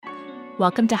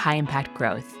Welcome to High Impact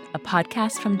Growth, a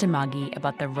podcast from Dimagi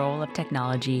about the role of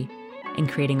technology in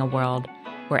creating a world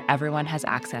where everyone has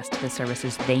access to the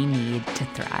services they need to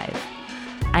thrive.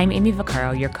 I'm Amy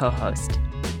Vaccaro, your co-host.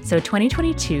 So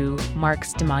 2022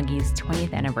 marks Dimagi's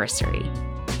 20th anniversary.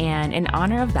 And in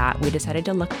honor of that, we decided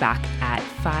to look back at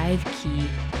 5 key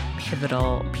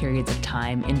pivotal periods of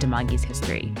time in Dimagi's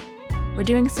history. We're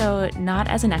doing so not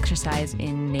as an exercise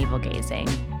in navel-gazing,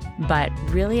 but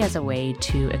really as a way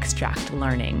to extract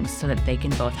learnings so that they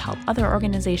can both help other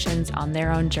organizations on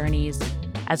their own journeys,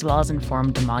 as well as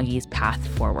inform Dimagi's path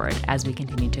forward as we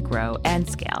continue to grow and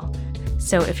scale.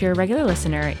 So if you're a regular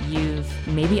listener, you've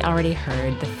maybe already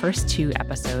heard the first 2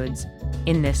 episodes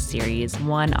in this series,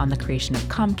 one on the creation of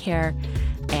ComCare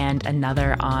and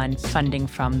another on funding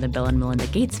from the Bill and Melinda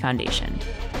Gates Foundation.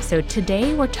 So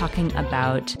today we're talking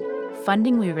about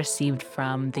funding we received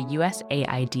from the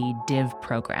USAID DIV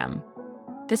program.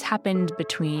 This happened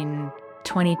between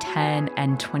 2010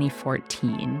 and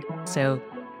 2014. So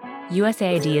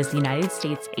USAID is the United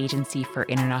States Agency for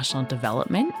International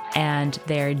Development, and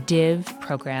their DIV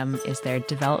program is their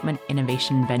Development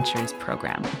Innovation Ventures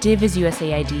program. DIV is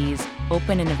USAID's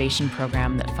open innovation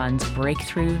program that funds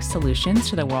breakthrough solutions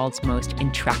to the world's most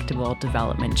intractable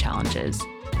development challenges.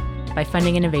 By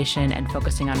funding innovation and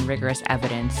focusing on rigorous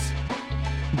evidence,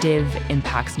 DIV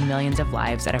impacts millions of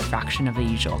lives at a fraction of the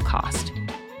usual cost.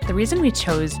 The reason we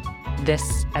chose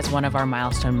this as one of our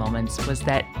milestone moments was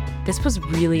that this was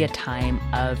really a time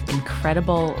of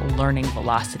incredible learning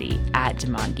velocity at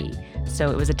Dimagi. So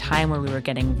it was a time where we were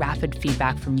getting rapid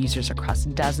feedback from users across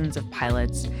dozens of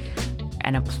pilots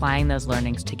and applying those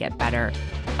learnings to get better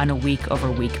on a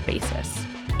week-over-week basis.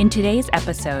 In today's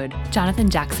episode, Jonathan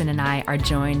Jackson and I are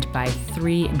joined by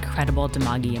 3 incredible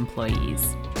Dimagi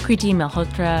employees. Kriti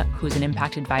Mehrotra, who's an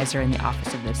impact advisor in the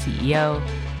Office of the CEO,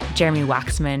 Jeremy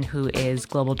Wacksman, who is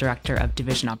Global Director of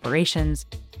Division Operations,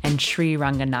 and Sri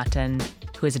Ranganathan,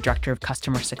 who is a Director of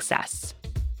Customer Success.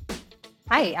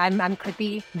 Hi, I'm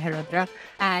Kriti, Mehrotra,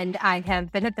 and I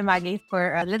have been at Dimagi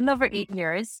for a little over 8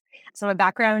 years. So my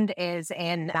background is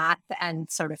in math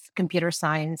and sort of computer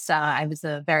science. I was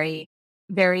a very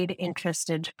varied,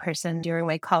 interested person during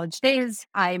my college days.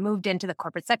 I moved into the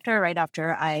corporate sector right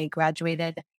after I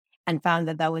graduated and found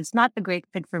that that was not the great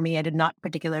fit for me. I did not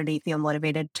particularly feel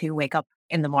motivated to wake up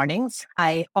in the mornings.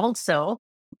 I also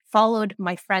followed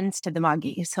my friends to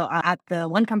Dimagi. So at the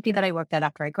one company that I worked at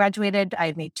after I graduated,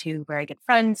 I made 2 very good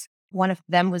friends. One of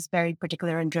them was very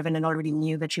particular and driven and already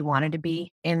knew that she wanted to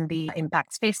be in the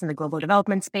impact space, in the global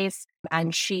development space.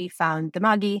 And she found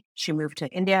Dimagi. She moved to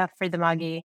India for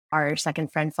Dimagi. Our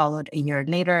second friend followed a year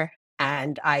later,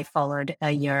 and I followed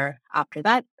a year after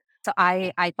that. So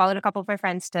I followed a couple of my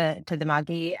friends to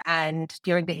Dimagi, and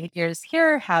during the 8 years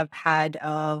here have had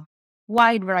a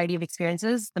wide variety of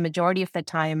experiences. The majority of the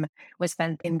time was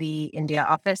spent in the India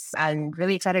office, and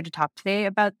really excited to talk today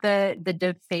about the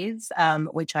div phase,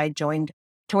 which I joined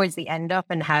towards the end of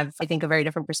and have, I think, a very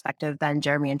different perspective than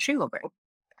Jeremy and Sri will bring.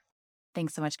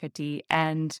 Thanks so much, Kriti.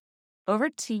 And over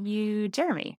to you,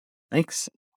 Jeremy. Thanks.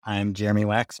 I'm Jeremy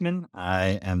Wacksman.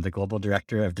 I am the Global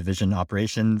Director of Division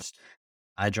Operations.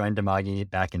 I joined Dimagi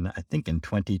back in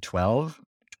 2012.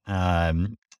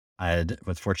 I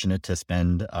was fortunate to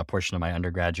spend a portion of my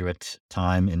undergraduate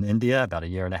time in India, about a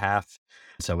year and a half.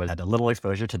 So I had a little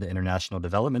exposure to the international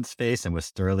development space and was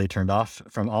thoroughly turned off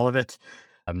from all of it.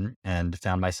 And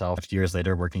found myself years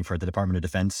later working for the Department of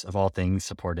Defense, of all things,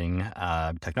 supporting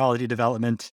technology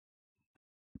development.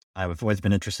 I've always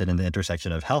been interested in the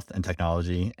intersection of health and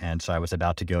technology. And so I was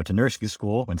about to go to nursing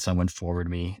school when someone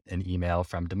forwarded me an email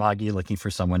from Dimagi looking for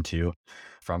someone to,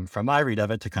 from my read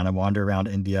of it, to kind of wander around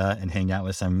India and hang out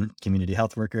with some community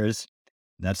health workers.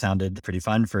 That sounded pretty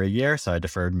fun for a year. So I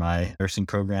deferred my nursing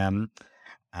program.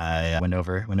 I went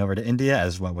over to India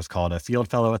as what was called a field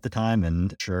fellow at the time.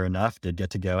 And sure enough, did get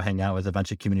to go hang out with a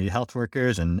bunch of community health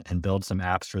workers and build some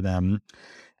apps for them.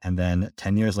 And then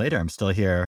 10 years later, I'm still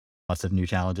here. Lots of new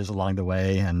challenges along the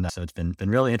way. And so it's been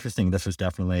really interesting. This was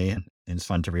definitely, and it's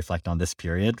fun to reflect on this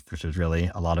period, which was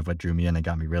really a lot of what drew me in and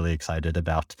got me really excited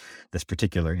about this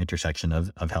particular intersection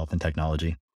of health and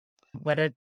technology. What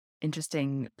an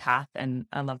interesting path. And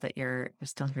I love that you're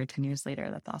still here 10 years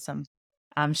later. That's awesome.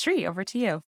 Sri, over to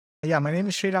you. Yeah, my name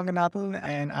is Sri Ranganathan,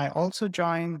 and I also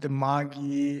joined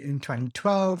Dimagi in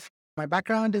 2012. My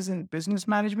background is in business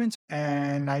management,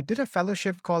 and I did a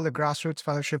fellowship called the Grassroots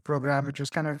Fellowship Program, which was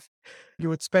kind of,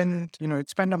 you'd spend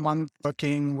a month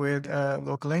working with a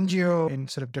local NGO in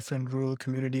sort of different rural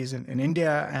communities in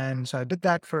India. And so I did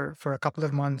that for a couple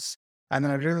of months. And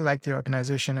then I really liked the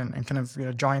organization and kind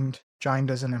of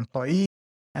joined as an employee.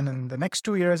 And then the next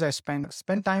 2 years, I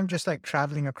spent time just like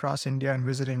traveling across India and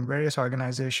visiting various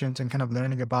organizations and kind of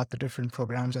learning about the different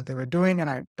programs that they were doing.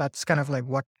 And that's kind of like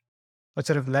what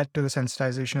sort of led to the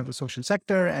sensitization of the social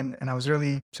sector. And I was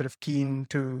really sort of keen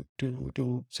to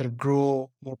sort of grow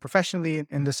more professionally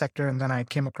in the sector. And then I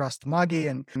came across the Magi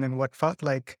and then what felt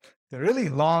like the really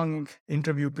long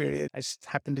interview period. I just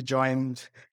happened to join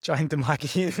the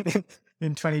Magi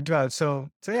in 2012. So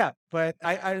yeah, but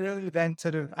I really then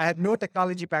I had no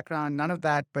technology background, none of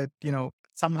that, but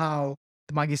somehow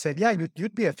the Magi said, yeah,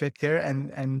 you'd be a fit here.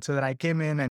 And so that I came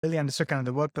in and really understood kind of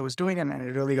the work that I was doing. And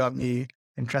it really got me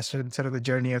interested in sort of the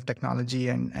journey of technology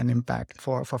and impact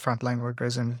for frontline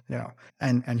workers. And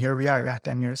here we are,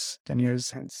 10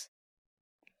 years hence.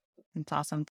 That's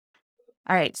awesome.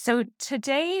 All right. So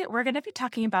today we're going to be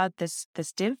talking about this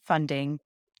DIV funding.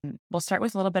 We'll start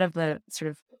with a little bit of the sort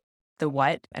of the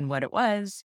what and what it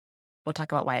was. We'll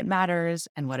talk about why it matters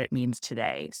and what it means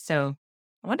today. So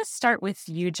I want to start with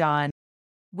you, John.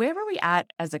 Where were we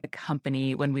at as a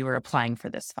company when we were applying for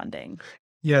this funding?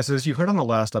 Yeah, so as you heard on the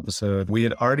last episode, we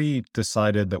had already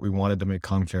decided that we wanted to make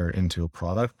CommCare into a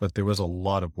product, but there was a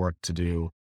lot of work to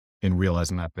do in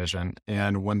realizing that vision.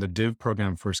 And when the DIV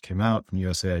program first came out from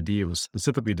USAID, it was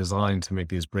specifically designed to make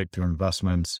these breakthrough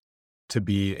investments to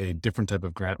be a different type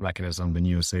of grant mechanism than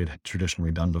USAID had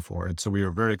traditionally done before. And so we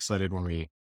were very excited when we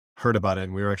heard about it.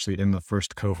 And we were actually in the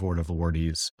first cohort of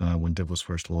awardees when DIV was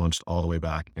first launched all the way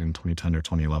back in 2010 or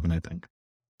 2011, I think.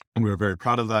 And we were very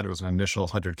proud of that. It was an initial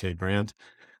 $100K grant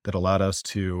that allowed us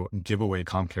to give away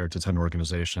CommCare to 10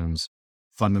 organizations,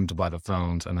 fund them to buy the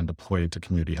phones, and then deploy it to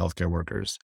community healthcare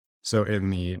workers. So in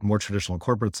the more traditional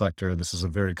corporate sector, this is a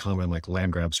very common like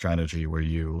land grab strategy where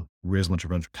you raise a bunch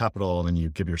of venture capital and then you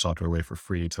give your software away for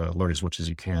free to learn as much as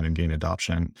you can and gain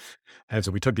adoption. And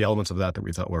so we took the elements of that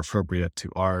we thought were appropriate to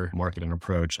our market and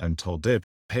approach and told DIV,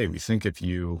 hey, we think if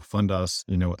you fund us,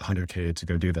 with $100K to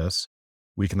go do this,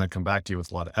 we can then come back to you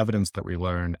with a lot of evidence that we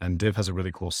learn. And DIV has a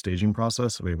really cool staging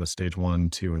process. We have a stage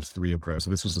 1, 2, and 3 approach. So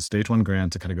this was a stage 1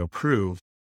 grant to kind of go prove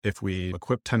if we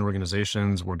equip 10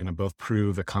 organizations, we're going to both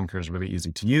prove that CommCare is really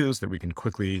easy to use, that we can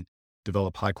quickly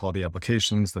develop high quality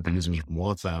applications, that the users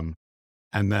want them,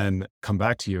 and then come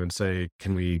back to you and say,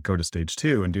 can we go to stage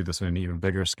 2 and do this in an even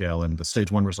bigger scale? And the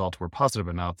stage 1 results were positive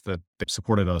enough that they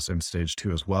supported us in stage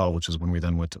 2 as well, which is when we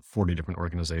then went to 40 different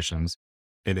organizations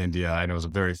in India. And it was a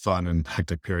very fun and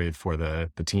hectic period for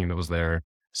the team that was there,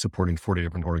 supporting 40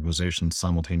 different organizations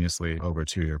simultaneously over a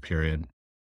 2-year period.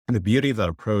 And the beauty of that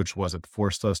approach was it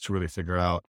forced us to really figure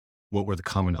out what were the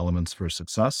common elements for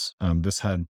success. This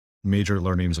had major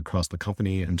learnings across the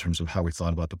company in terms of how we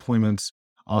thought about deployments,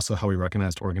 also how we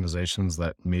recognized organizations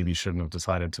that maybe shouldn't have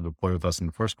decided to deploy with us in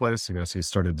the first place. So you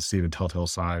started to see the telltale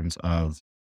signs of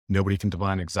nobody can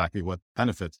define exactly what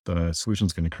benefits the solution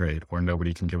is going to create, or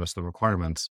nobody can give us the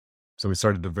requirements. So we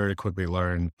started to very quickly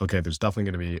learn, okay, there's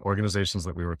definitely going to be organizations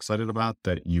that we were excited about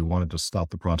that you wanted to stop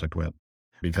the project with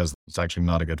because it's actually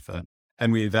not a good fit.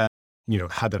 And we then,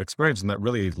 had that experience, and that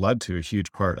really led to a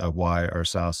huge part of why our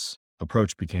SaaS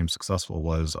approach became successful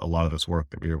was a lot of this work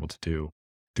that we were able to do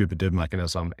through the DIV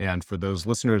mechanism. And for those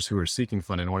listeners who are seeking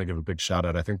funding, I want to give a big shout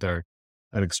out. I think they're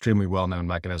an extremely well-known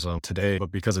mechanism today,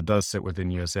 but because it does sit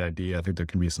within USAID, I think there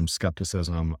can be some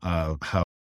skepticism of how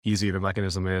easy the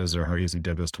mechanism is or how easy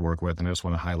DIV is to work with. And I just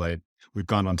want to highlight, we've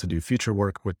gone on to do future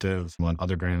work with DIV on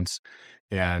other grants,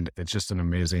 and it's just an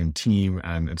amazing team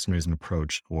and it's an amazing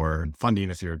approach for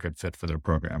funding if you're a good fit for their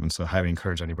program. And so I highly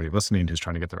encourage anybody listening who's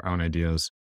trying to get their own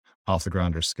ideas off the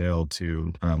ground or scale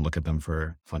to look at them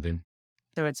for funding.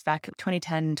 So it's back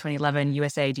 2010, 2011,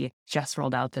 USAID just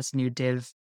rolled out this new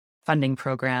DIV funding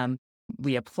program.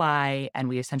 We apply and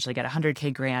we essentially get a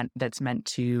 $100K grant that's meant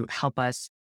to help us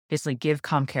basically give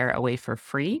CommCare away for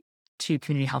free to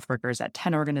community health workers at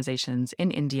 10 organizations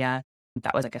in India.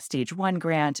 That was like a stage 1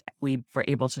 grant. We were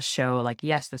able to show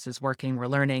yes, this is working. We're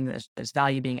learning. There's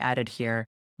value being added here.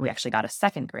 We actually got a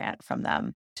second grant from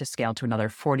them to scale to another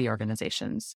 40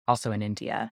 organizations also in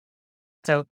India.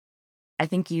 So I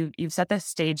think you've set the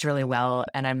stage really well.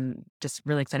 And I'm just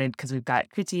really excited because we've got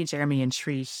Kriti, Jeremy, and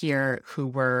Shri here who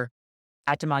were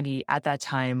at Dimagi at that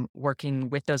time, working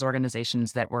with those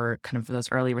organizations that were kind of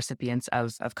those early recipients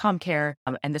of CommCare.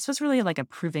 And this was really like a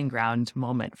proving ground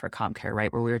moment for CommCare,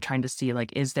 right? Where we were trying to see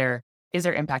is there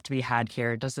impact to be had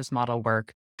here? Does this model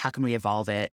work? How can we evolve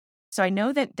it? So I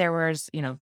know that there was,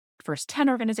 first 10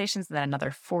 organizations, and then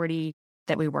another 40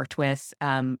 that we worked with.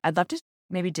 I'd love to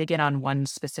maybe dig in on one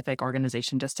specific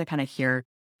organization just to kind of hear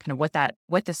what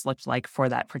this looked like for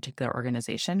that particular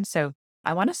organization. So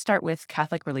I want to start with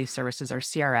Catholic Relief Services, or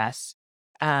CRS.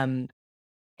 And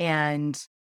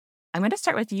I'm going to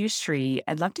start with you, Shri.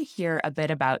 I'd love to hear a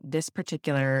bit about this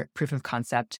particular proof of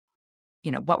concept.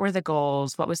 What were the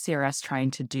goals? What was CRS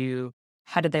trying to do?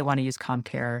 How did they want to use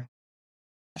CommCare?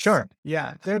 Sure.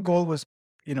 Yeah. Their goal was,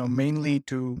 mainly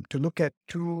to look at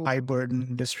two high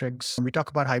burden districts. When we talk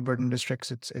about high burden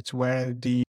districts, it's where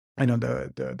the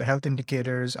health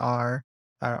indicators are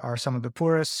some of the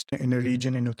poorest in the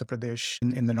region in Uttar Pradesh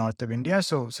in the north of India.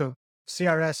 So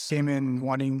CRS came in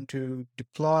wanting to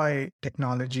deploy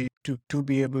technology to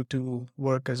be able to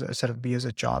work as be as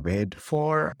a job aid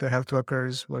for the health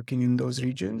workers working in those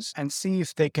regions and see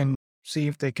if they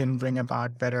can bring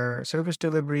about better service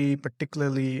delivery,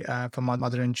 particularly for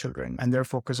mother and children. And their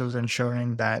focus was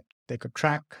ensuring that they could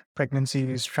track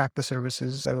pregnancies, track the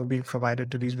services that will be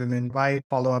provided to these women, provide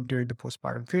follow-up during the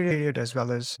postpartum period, as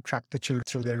well as track the children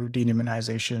through their routine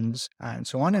immunizations and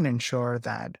so on, and ensure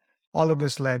that all of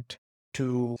this led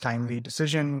to timely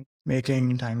decision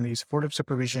making, timely supportive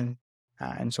supervision,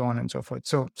 and so on and so forth.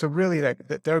 So really,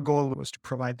 their goal was to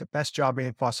provide the best job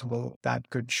aid possible that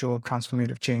could show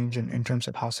transformative change in terms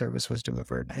of how service was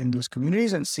delivered in those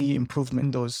communities and see improvement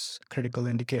in those critical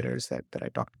indicators that I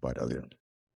talked about earlier.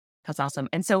 That's awesome.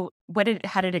 And so,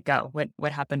 how did it go?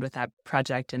 What happened with that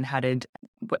project, and how did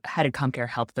CommCare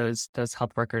help those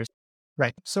health workers?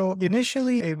 Right. So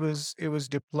initially it was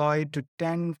deployed to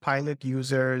 10 pilot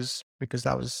users because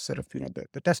that was sort of,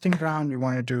 the testing ground. We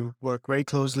wanted to work very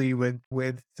closely with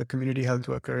the community health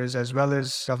workers as well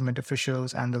as government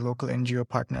officials and the local NGO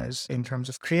partners in terms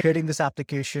of creating this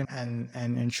application and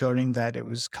ensuring that it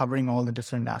was covering all the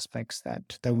different aspects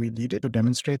that we needed to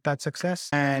demonstrate that success.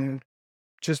 And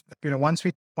just, once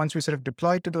we sort of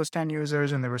deployed to those 10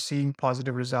 users and they were seeing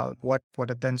positive results, what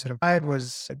it then sort of had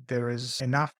was that there was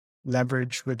enough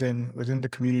leverage within the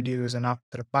community. There was enough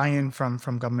sort of buy-in from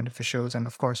government officials, and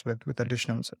of course with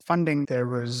additional funding, there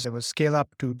was scale up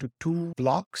to 2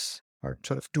 blocks or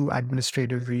sort of 2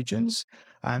 administrative regions.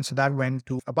 And so that went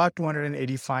to about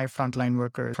 285 frontline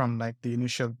workers from like the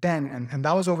initial 10. And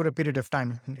that was over a period of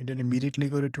time. It didn't immediately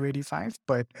go to 285,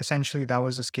 but essentially that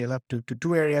was a scale up to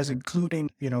 2 areas, including,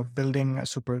 building a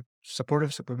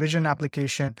supportive supervision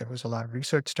application. There was a lot of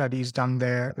research studies done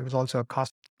there. There was also a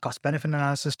cost benefit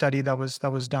analysis study that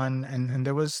was done. And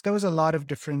there was a lot of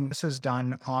different pieces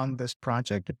done on this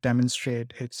project to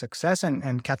demonstrate its success.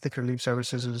 And Catholic Relief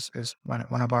Services is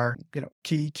one of our,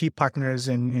 key partners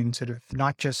in sort of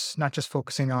not just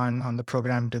focusing on the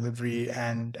program delivery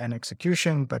and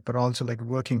execution, but also like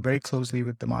working very closely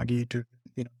with the MAGI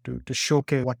to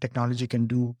showcase what technology can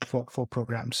do for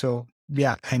programs. So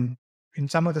yeah, and in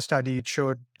some of the study, it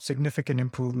showed significant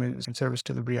improvements in service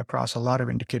delivery across a lot of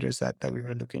indicators that we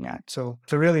were looking at. So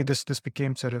really, this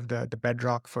became sort of the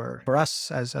bedrock for us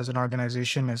as an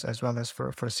organization, as well as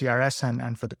for CRS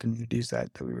and for the communities that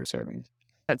we were serving.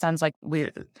 It sounds like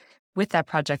with that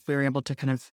project, we were able to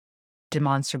kind of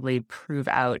demonstrably prove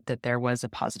out that there was a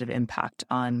positive impact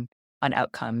on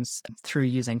outcomes through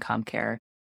using CommCare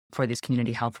for these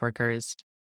community health workers.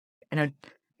 I know,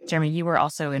 Jeremy, you were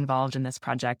also involved in this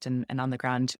project and on the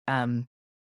ground. Can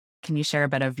you share a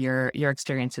bit of your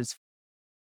experiences?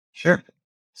 Sure.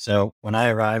 So when I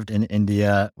arrived in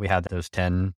India, we had those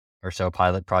 10 or so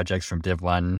pilot projects from Div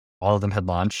 1. All of them had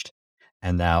launched,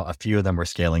 and now a few of them were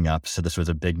scaling up. So this was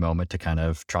a big moment to kind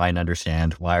of try and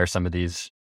understand why are some of these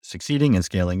succeeding and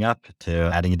scaling up to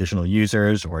adding additional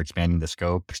users or expanding the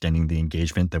scope, extending the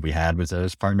engagement that we had with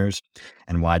those partners,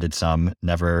 and why did some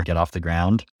never get off the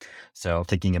ground? So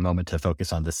taking a moment to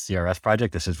focus on the CRS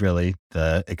project, this is really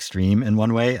the extreme in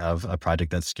one way of a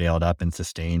project that's scaled up and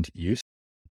sustained use.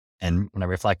 And when I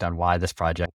reflect on why this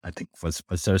project, I think, was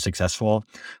so successful,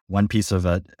 one piece of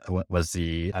it was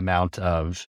the amount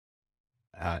of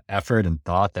effort and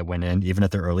thought that went in, even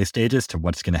at the early stages, to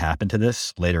what's going to happen to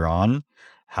this later on.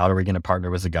 How are we going to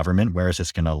partner with the government? Where is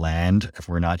this going to land if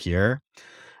we're not here?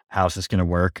 How is this going to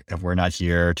work if we're not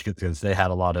here? Because they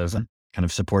had a lot of kind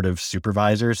of supportive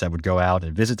supervisors that would go out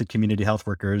and visit the community health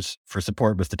workers for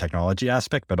support with the technology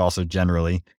aspect, but also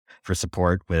generally for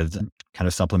support with kind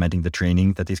of supplementing the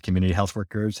training that these community health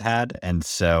workers had. And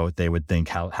so they would think,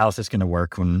 how's this going to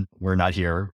work when we're not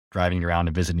here driving around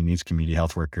and visiting these community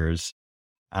health workers?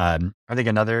 I think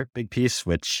another big piece,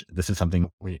 which this is something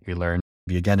we learned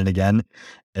again and again,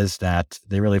 is that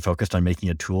they really focused on making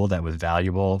a tool that was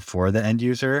valuable for the end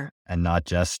user and not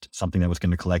just something that was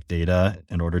going to collect data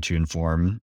in order to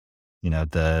inform,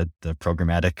 the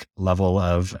programmatic level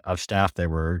of staff that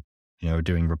were,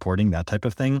 doing reporting, that type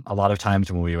of thing. A lot of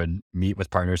times when we would meet with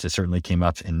partners, it certainly came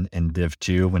up in Div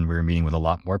 2 when we were meeting with a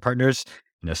lot more partners.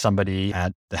 Somebody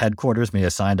at the headquarters may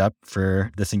have signed up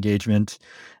for this engagement.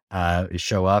 we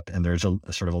show up and there's a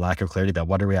sort of a lack of clarity about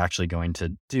what are we actually going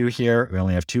to do here. We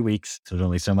only have 2 weeks, so there's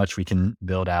only so much we can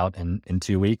build out in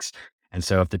 2 weeks. And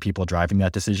so if the people driving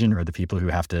that decision are the people who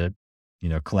have to,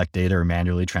 collect data or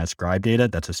manually transcribe data,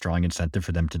 that's a strong incentive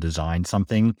for them to design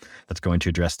something that's going to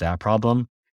address that problem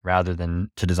rather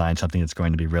than to design something that's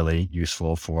going to be really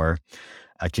useful for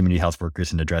community health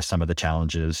workers and address some of the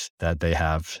challenges that they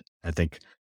have. I think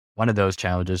one of those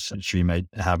challenges, I'm sure you might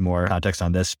have more context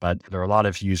on this, but there are a lot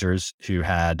of users who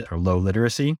had a low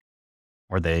literacy,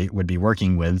 or they would be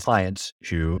working with clients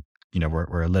who,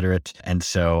 were illiterate. And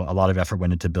so a lot of effort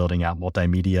went into building out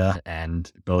multimedia,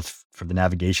 and both for the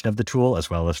navigation of the tool as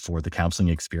well as for the counseling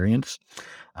experience.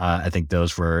 I think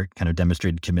those were kind of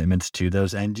demonstrated commitments to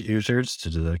those end users, to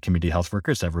the community health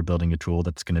workers, that we're building a tool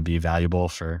that's going to be valuable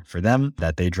for them,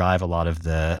 that they drive a lot of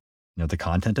the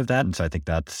content of that. And so I think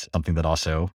that's something that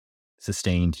also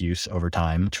sustained use over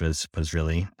time, which was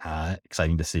really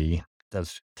exciting to see.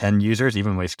 Those 10 users,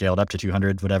 even when we scaled up to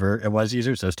 200, whatever it was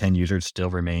users, those 10 users still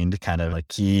remained kind of like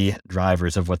key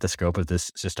drivers of what the scope of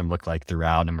this system looked like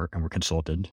throughout, and were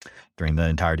consulted during the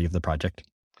entirety of the project.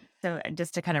 So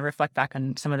just to kind of reflect back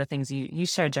on some of the things you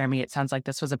shared, Jeremy, it sounds like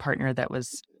this was a partner that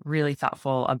was really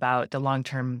thoughtful about the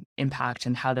long-term impact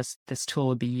and how this tool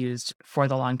would be used for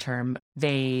the long term.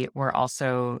 They were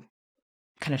also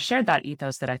kind of shared that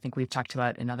ethos that I think we've talked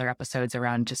about in other episodes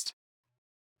around just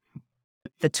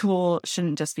the tool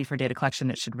shouldn't just be for data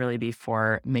collection. It should really be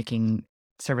for making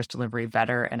service delivery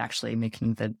better and actually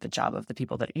making the job of the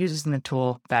people that are using the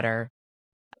tool better.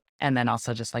 And then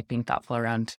also just like being thoughtful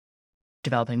around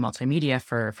developing multimedia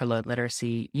for low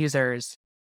literacy users.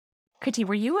 Kriti,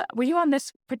 were you on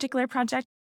this particular project?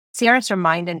 CRS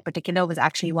Remind in particular was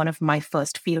actually one of my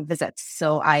first field visits.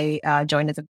 So I joined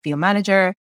as a field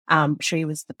manager. Shri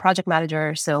was the project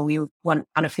manager. So we went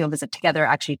on a field visit together,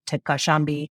 actually to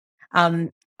Kaushambi.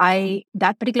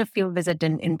 That particular field visit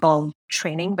didn't involve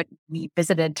training, but we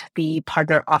visited the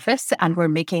partner office and we're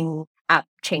making app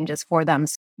changes for them.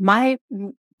 So my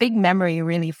big memory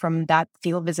really from that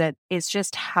field visit is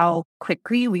just how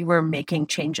quickly we were making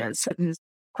changes. It was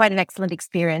quite an excellent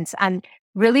experience. And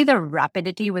really the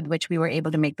rapidity with which we were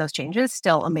able to make those changes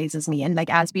still amazes me. And like,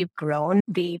 as we've grown,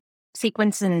 the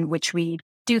sequence in which we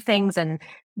do things and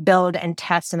build and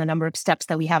test, and the number of steps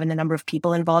that we have and the number of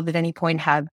people involved at any point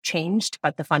have changed,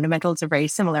 but the fundamentals are very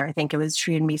similar. I think it was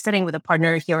Shri and me sitting with a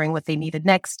partner, hearing what they needed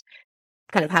next,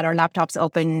 kind of had our laptops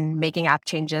open, making app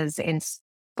changes in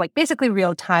like basically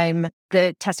real time.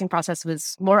 The testing process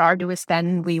was more arduous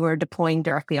then. We were deploying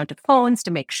directly onto phones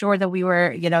to make sure that we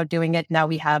were, doing it. Now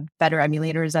we have better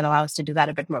emulators that allow us to do that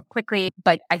a bit more quickly.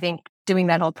 But I think doing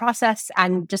that whole process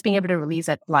and just being able to release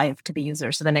it live to the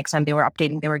user, so the next time they were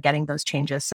updating, they were getting those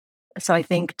changes. So I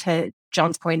think, to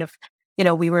John's point of,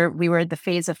 we were at the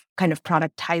phase of kind of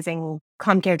productizing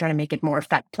CommCare, trying to make it more of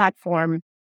that platform.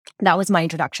 That was my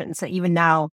introduction. So even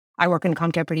now, I work in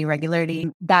CommCare pretty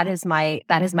regularly. That is my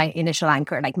initial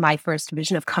anchor. Like, my first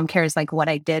vision of CommCare is like what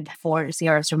I did for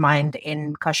CRS Remind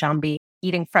in Kaushambi,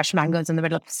 eating fresh mangoes in the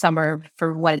middle of summer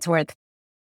for what it's worth.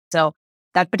 So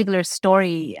that particular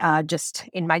story, just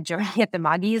in my journey at the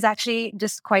Magi, is actually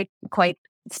just quite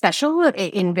special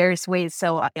in various ways.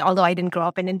 So although I didn't grow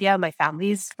up in India, my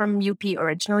family's from UP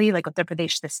originally, like Uttar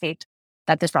Pradesh, the state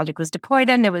that this project was deployed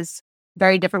in. It was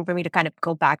very different for me to kind of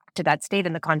go back to that state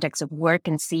in the context of work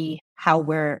and see how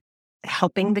we're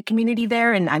helping the community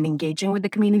there, and I'm engaging with the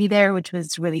community there, which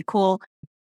was really cool.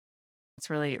 It's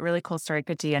really, really cool story,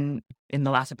 Kriti. And in the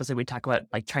last episode, we talked about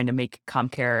like trying to make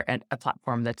CommCare a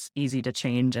platform that's easy to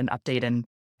change and update. And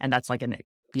that's like a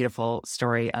beautiful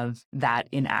story of that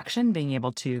in action, being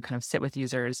able to kind of sit with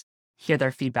users, hear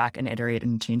their feedback, and iterate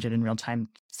and change it in real time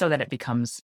so that it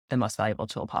becomes the most valuable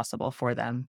tool possible for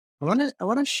them. I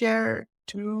want to share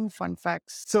two fun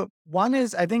facts. So one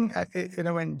is, I think,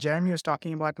 when Jeremy was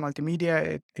talking about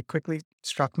multimedia, it quickly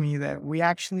struck me that we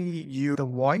actually use the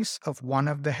voice of one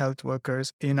of the health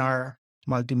workers in our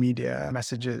multimedia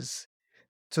messages.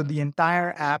 So the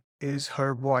entire app is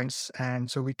her voice.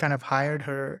 And so we kind of hired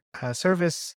her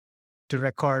service to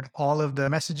record all of the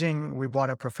messaging. We bought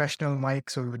a professional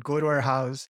mic, so we would go to her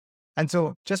house. And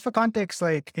so just for context,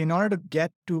 like, in order to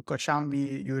get to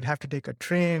Kaushambi, you would have to take a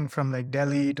train from like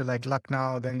Delhi to like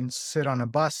Lucknow, then sit on a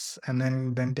bus, and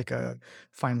then take a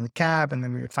final cab, and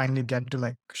then we would finally get to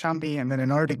like Kaushambi. And then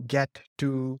in order to get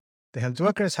to the health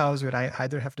worker's house, we'd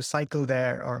either have to cycle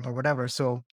there or whatever.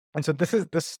 So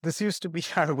this used to be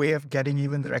our way of getting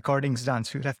even the recordings done.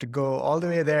 So we'd have to go all the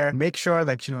way there, make sure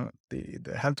like,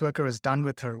 the health worker is done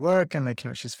with her work, and like,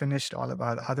 she's finished all of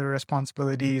our other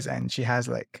responsibilities, and she has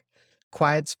like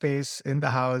quiet space in the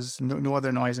house, no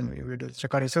other noise, and we do this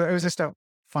recording. So it was just a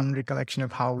fun recollection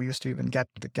of how we used to even get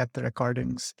the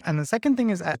recordings. And the second thing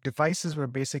is that devices were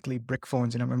basically brick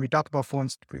phones. When we talk about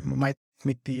phones, we might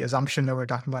make the assumption that we're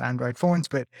talking about Android phones,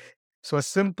 but so a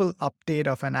simple update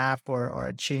of an app or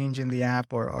a change in the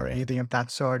app or anything of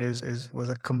that sort was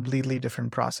a completely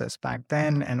different process back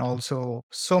then, and also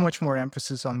so much more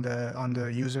emphasis on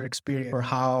the user experience or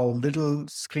how little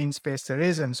screen space there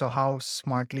is, and so how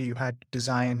smartly you had to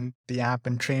design the app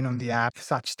and train on the app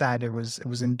such that it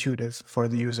was intuitive for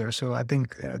the user. So I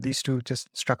think these two just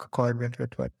struck a chord with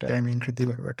what Jeremy and Kriti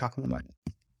were talking about.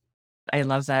 I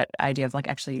love that idea of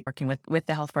actually working with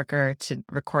the health worker to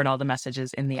record all the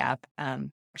messages in the app.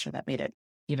 I'm sure that made it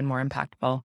even more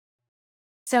impactful.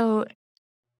 So,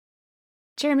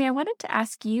 Jeremy, I wanted to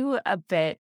ask you a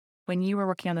bit, when you were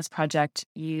working on this project,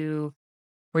 you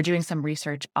were doing some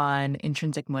research on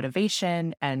intrinsic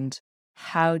motivation and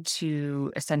how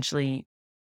to essentially,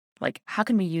 how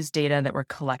can we use data that we're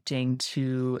collecting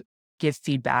to give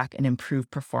feedback and improve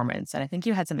performance? And I think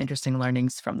you had some interesting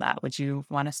learnings from that. Would you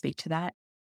want to speak to that?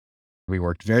 We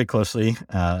worked very closely,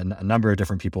 a number of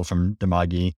different people from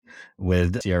Dimagi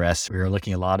with CRS. We were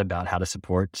looking a lot about how to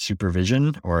support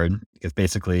supervision, or if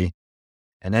basically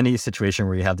in any situation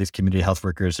where you have these community health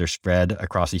workers, they're spread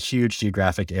across a huge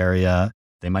geographic area.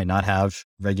 They might not have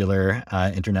regular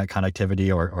internet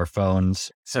connectivity or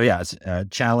phones. So yeah, it's a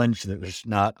challenge. There's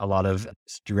not a lot of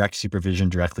direct supervision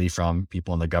directly from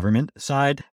people on the government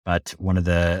side. But one of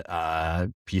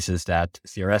the pieces that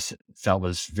CRS felt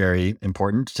was very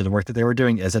important to the work that they were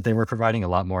doing is that they were providing a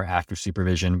lot more active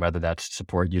supervision, whether that's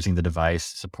support using the device,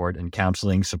 support in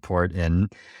counseling, support in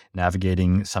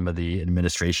navigating some of the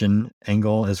administration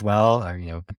angle as well,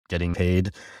 or, getting paid,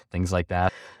 things like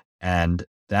that. And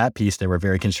that piece they were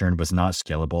very concerned was not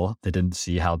scalable. They didn't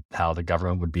see how the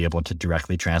government would be able to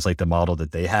directly translate the model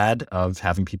that they had of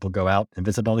having people go out and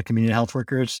visit all the community health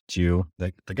workers to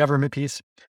the government piece.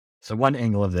 So one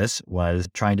angle of this was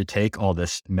trying to take all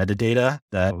this metadata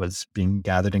that was being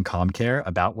gathered in CommCare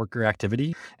about worker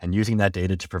activity and using that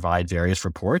data to provide various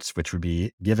reports, which would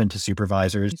be given to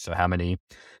supervisors. So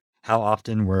how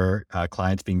often were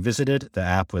clients being visited? The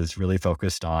app was really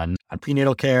focused on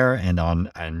prenatal care and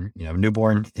on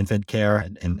newborn infant care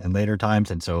in later times.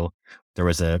 And so there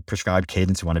was a prescribed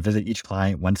cadence. You want to visit each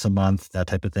client once a month, that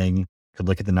type of thing. Could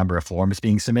look at the number of forms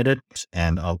being submitted.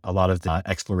 And a lot of the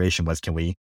exploration was, can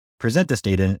we present this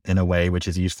data in a way which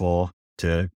is useful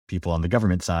to people on the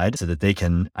government side so that they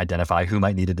can identify who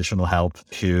might need additional help,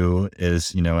 who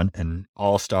is, an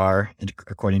all-star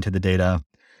according to the data.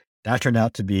 That turned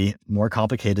out to be more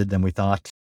complicated than we thought.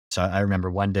 So I remember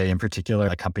one day in particular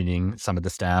accompanying some of the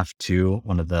staff to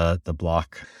one of the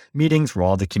block meetings where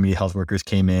all the community health workers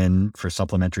came in for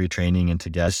supplementary training and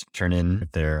to turn in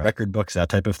their record books, that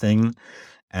type of thing.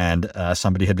 And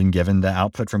somebody had been given the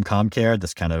output from CommCare,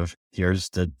 this kind of, here's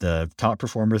the top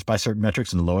performers by certain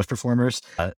metrics and the lowest performers.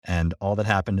 And all that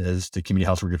happened is the community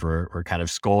health workers were kind of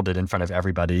scolded in front of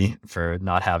everybody for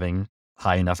not having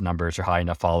high enough numbers or high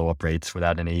enough follow-up rates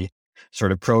without any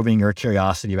sort of probing or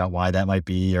curiosity about why that might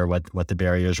be or what the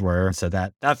barriers were. So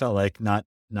that felt like not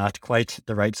quite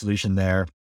the right solution there.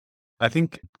 I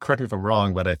think, correct me if I'm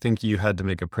wrong, but I think you had to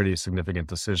make a pretty significant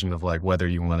decision of whether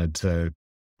you wanted to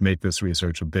make this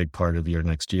research a big part of your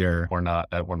next year or not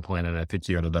at one point. And I think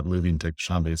you ended up moving to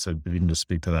Shambi. So you can just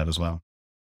speak to that as well.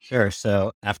 Sure.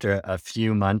 So after a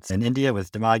few months in India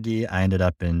with Dimagi, I ended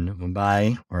up in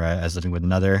Mumbai, where I was living with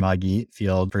another Dimagi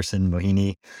field person,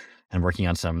 Mohini, and working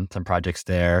on some projects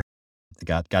there.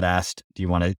 Got asked, do you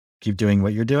want to keep doing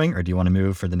what you're doing, or do you want to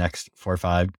move for the next 4,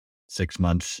 5, 6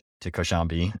 months to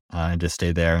Kaushambi and just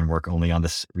stay there and work only on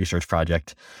this research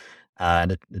project?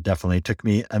 And it definitely took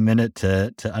me a minute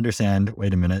to understand,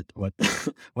 wait a minute, what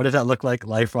does that look like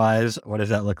life-wise? What does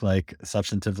that look like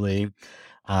substantively?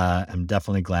 I'm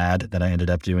definitely glad that I ended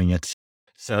up doing it.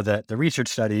 So the research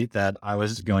study that I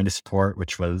was going to support,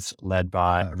 which was led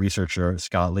by researcher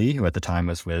Scott Lee, who at the time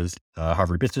was with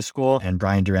Harvard Business School, and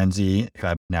Brian Durenzi,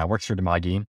 who now works for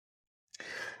Dimagi,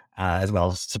 as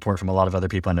well as support from a lot of other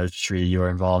people. I know, Shri, you were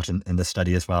involved in this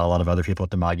study as well. A lot of other people at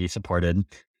Dimagi supported.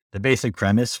 The basic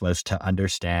premise was to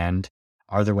understand,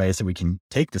 are there ways that we can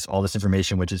take all this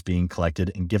information which is being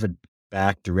collected and give it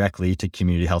back directly to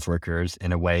community health workers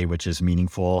in a way which is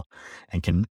meaningful and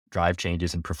can drive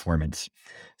changes in performance.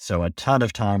 So a ton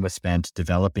of time was spent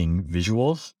developing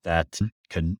visuals that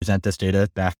could present this data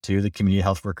back to the community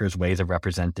health workers, ways of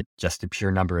representing just the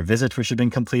pure number of visits which had been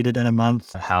completed in a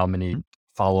month, how many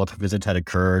follow-up visits had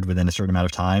occurred within a certain amount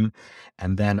of time,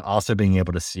 and then also being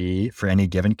able to see for any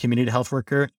given community health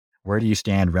worker, where do you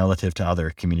stand relative to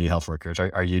other community health workers?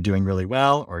 Are you doing really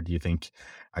well, or do you think,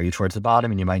 are you towards the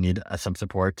bottom and you might need some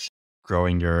support?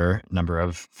 growing your number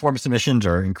of form submissions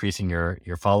or increasing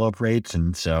your follow-up rates.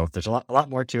 And so there's a lot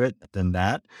more to it than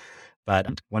that.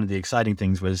 But one of the exciting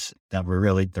things was that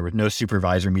there was no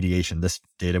supervisor mediation. This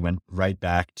data went right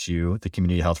back to the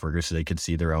community health workers so they could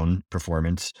see their own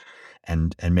performance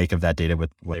and make of that data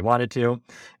what they wanted to.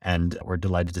 And we're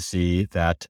delighted to see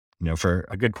that, for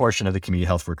a good portion of the community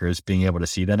health workers, being able to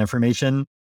see that information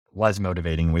was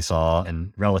motivating. We saw,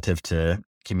 and relative to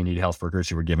community health workers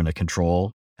who were given a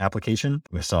control application,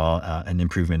 we saw an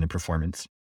improvement in performance.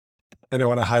 And I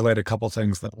want to highlight a couple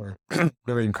things that were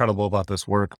really incredible about this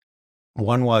work.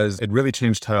 One was it really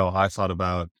changed how I thought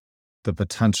about the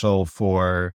potential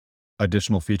for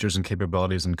additional features and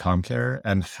capabilities in CommCare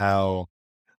and how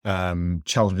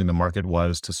challenging the market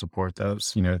was to support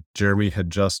those. Jeremy had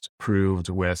just proved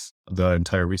with the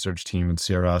entire research team and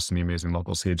CRS and the amazing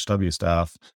local CHW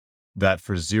staff that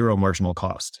for zero marginal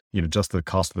cost, just the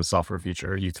cost of the software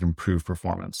feature, you can improve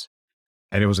performance.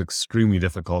 And it was extremely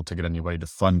difficult to get anybody to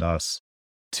fund us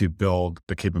to build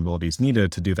the capabilities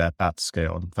needed to do that at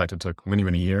scale. In fact, it took many,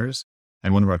 many years.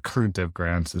 And one of our current div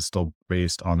grants is still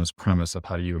based on this premise of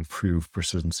how do you improve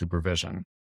precision supervision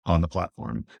on the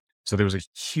platform. So there was a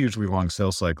hugely long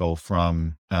sales cycle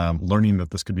from learning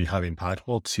that this could be highly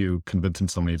impactful to convincing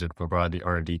somebody to provide the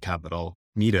R&D capital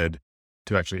needed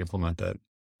to actually implement it.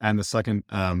 And the second,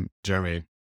 Jeremy,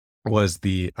 was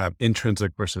the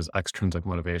intrinsic versus extrinsic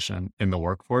motivation in the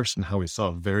workforce and how we saw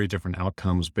very different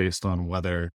outcomes based on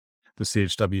whether the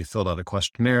CHW filled out a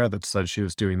questionnaire that said she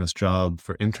was doing this job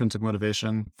for intrinsic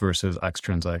motivation versus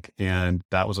extrinsic. And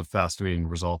that was a fascinating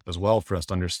result as well for us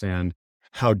to understand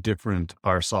how different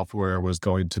our software was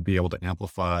going to be able to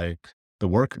amplify the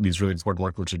work, these really important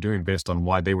work which are doing based on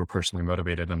why they were personally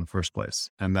motivated in the first place.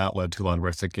 And that led to a lot of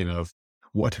our thinking of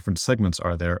what different segments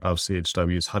are there of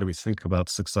CHWs? How do we think about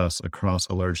success across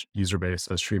a large user base?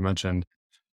 As Sri mentioned,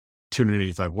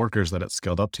 285 workers that it's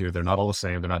scaled up to, they're not all the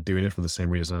same. They're not doing it for the same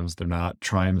reasons. They're not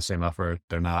trying the same effort.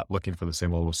 They're not looking for the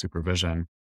same level of supervision.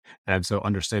 And so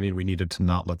understanding we needed to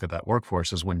not look at that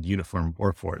workforce as one uniform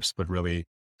workforce, but really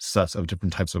sets of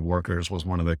different types of workers was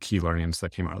one of the key learnings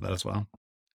that came out of that as well.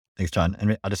 Thanks, John.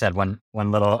 And I'll just add one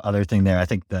little other thing there. I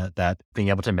think that being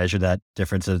able to measure that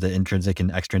difference of the intrinsic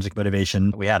and extrinsic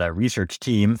motivation, we had a research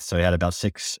team. So we had about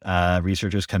 6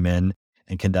 researchers come in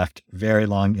and conduct very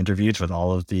long interviews with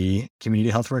all of the community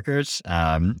health workers.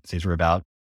 These were about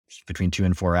between 2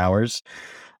 and 4 hours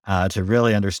to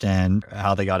really understand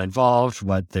how they got involved,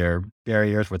 what their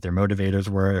barriers, what their motivators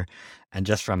were. And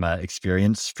just from an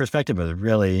experience perspective, it was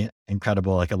really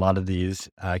incredible. Like a lot of these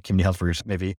community health workers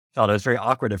maybe felt it was very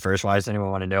awkward at first. Why does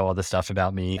anyone want to know all this stuff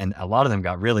about me? And a lot of them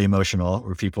got really emotional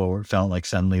where people felt like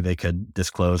suddenly they could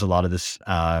disclose a lot of this,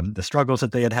 the struggles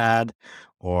that they had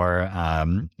or,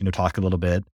 talk a little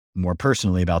bit more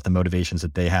personally about the motivations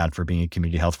that they had for being a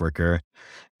community health worker.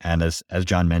 And as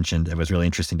John mentioned, it was really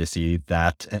interesting to see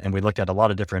that. And we looked at a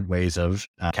lot of different ways of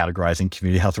categorizing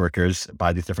community health workers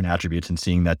by these different attributes, and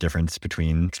seeing that difference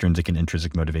between extrinsic and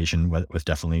intrinsic motivation was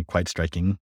definitely quite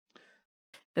striking.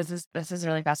 This is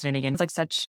really fascinating. And it's like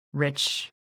such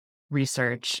rich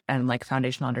research and like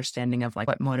foundational understanding of like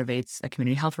what motivates a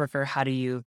community health worker. How do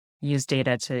you use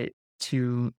data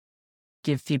to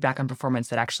give feedback on performance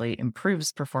that actually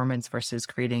improves performance versus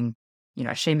creating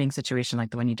a shaming situation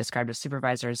like the one you described with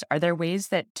supervisors? Are there ways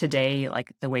that today,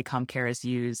 like the way CommCare is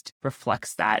used,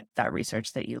 reflects that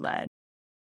research that you led?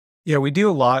 Yeah, we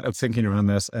do a lot of thinking around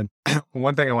this. And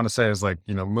one thing I want to say is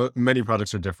many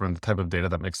projects are different. The type of data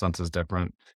that makes sense is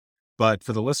different. But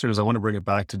for the listeners, I want to bring it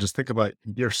back to just think about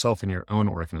yourself and your own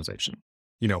organization.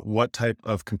 What type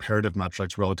of comparative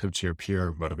metrics relative to your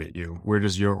peer motivate you? Where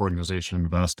does your organization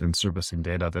invest in servicing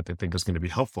data that they think is going to be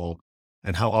helpful?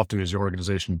 And how often is your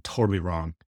organization totally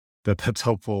wrong that that's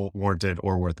helpful, warranted,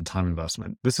 or worth the time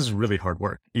investment? This is really hard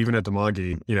work. Even at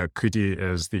Dimagi, Kriti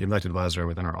is the impact advisor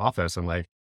within our office. And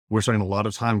we're spending a lot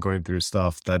of time going through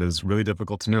stuff that is really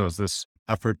difficult to know. Is this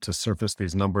effort to surface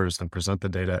these numbers and present the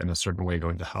data in a certain way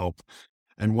going to help?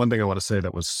 And one thing I want to say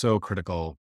that was so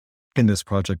critical in this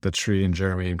project that Sri and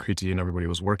Jeremy and Kriti and everybody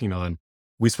was working on,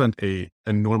 we spent an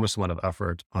enormous amount of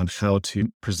effort on how to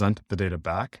present the data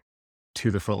back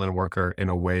to the frontline worker in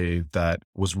a way that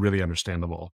was really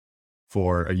understandable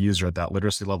for a user at that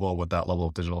literacy level with that level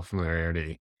of digital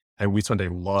familiarity. And we spent a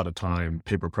lot of time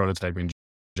paper prototyping.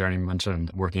 Jeremy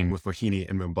mentioned working with Mohini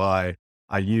in Mumbai.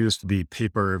 I used the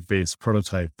paper-based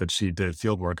prototype that she did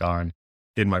fieldwork on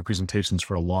in my presentations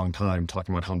for a long time,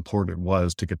 talking about how important it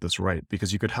was to get this right,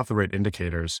 because you could have the right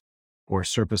indicators or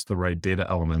surface the right data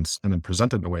elements and then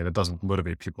present it in a way that doesn't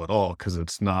motivate people at all, because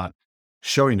it's not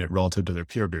showing it relative to their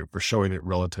peer group or showing it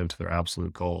relative to their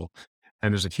absolute goal.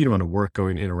 And there's a huge amount of work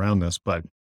going in around this. But,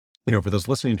 for those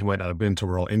listening who might not have been to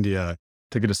rural India,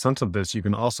 to get a sense of this, you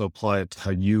can also apply it to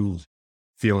how you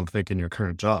feel and think in your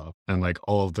current job. And like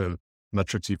all of the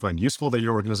metrics you find useful that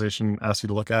your organization asks you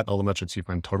to look at, all the metrics you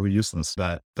find totally useless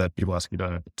that people ask you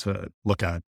to look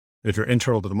at. If you're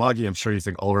internal to the Magi, I'm sure you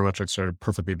think all of our metrics are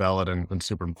perfectly valid and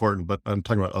super important, but I'm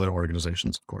talking about other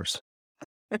organizations, of course.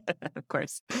 Of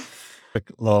course. Quick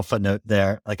little footnote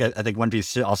there. Like I think one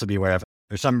piece to also be aware of,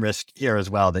 there's some risk here as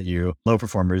well that low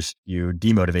performers, you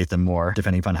demotivate them more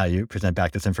depending upon how you present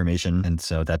back this information. And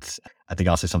so that's, I think,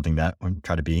 also something that we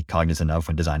try to be cognizant of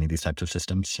when designing these types of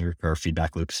systems or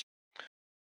feedback loops.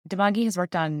 Dimagi has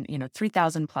worked on,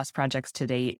 3,000 plus projects to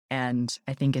date. And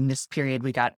I think in this period,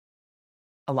 we got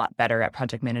a lot better at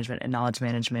project management and knowledge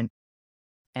management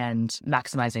and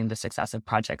maximizing the success of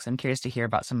projects. I'm curious to hear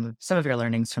about some of your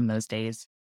learnings from those days.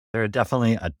 There are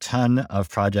definitely a ton of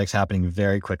projects happening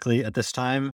very quickly at this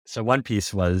time. So one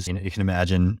piece was, you can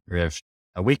imagine we have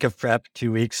a week of prep,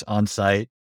 2 weeks on site,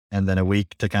 and then a week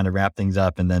to kind of wrap things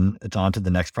up, and then it's on to the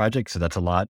next project. So that's a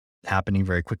lot happening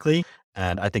very quickly.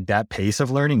 And I think that pace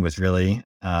of learning was really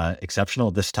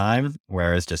exceptional this time,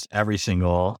 whereas just every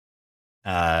single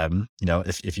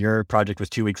if your project was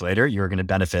 2 weeks later, you're going to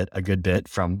benefit a good bit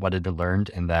from what had been learned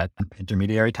in that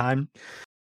intermediary time.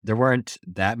 There weren't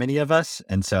that many of us.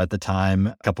 And so at the time,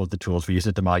 a couple of the tools we used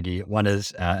at Dimagi, one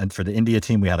is, and for the India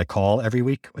team, we had a call every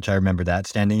week, which I remember that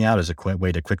standing out as a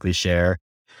way to quickly share,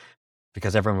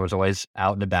 because everyone was always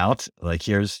out and about. Like,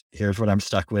 here's what I'm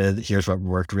stuck with. Here's what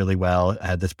worked really well. I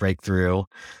had this breakthrough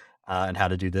and how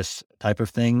to do this type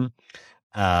of thing.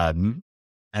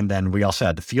 And then we also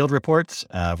had the field reports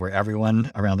where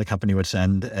everyone around the company would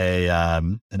send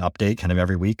an update kind of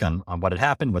every week on what had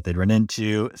happened, what they'd run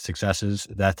into, successes,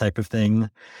 that type of thing.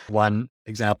 One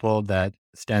example that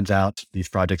stands out, these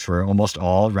projects were almost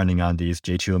all running on these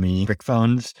J2ME brick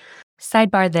phones.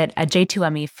 Sidebar that a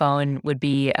J2ME phone would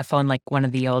be a phone like one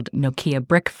of the old Nokia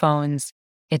brick phones.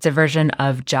 It's a version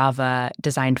of Java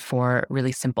designed for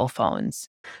really simple phones.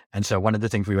 And so one of the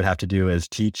things we would have to do is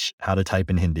teach how to type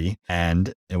in Hindi.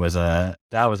 And that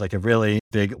was like a really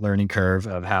big learning curve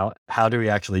of how do we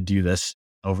actually do this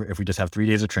if we just have 3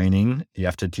 days of training. You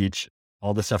have to teach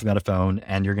all this stuff about a phone,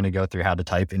 and you're going to go through how to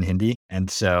type in Hindi.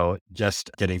 And so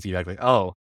just getting feedback like,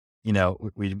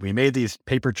 we made these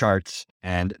paper charts,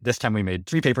 and this time we made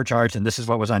 3 paper charts, and this is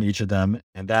what was on each of them.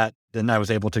 And then I was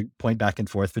able to point back and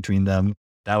forth between them.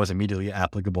 That was immediately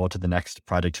applicable to the next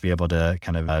project to be able to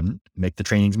kind of make the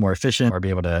trainings more efficient, or be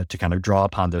able to kind of draw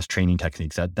upon those training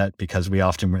techniques that because we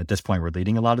often at this point were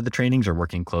leading a lot of the trainings or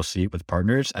working closely with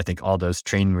partners. I think all those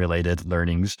training related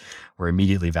learnings were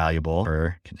immediately valuable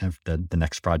for kind of the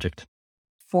next project.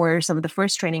 For some of the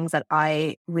first trainings that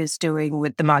I was doing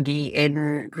with the Magi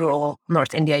in rural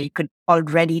North India, you could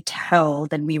already tell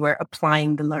that we were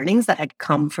applying the learnings that had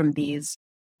come from these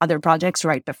other projects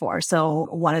right before. So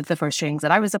one of the first trainings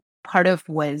that I was a part of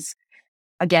was,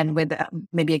 again, with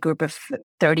maybe a group of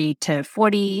 30 to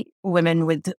 40 women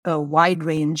with a wide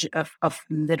range of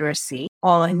literacy,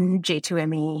 all in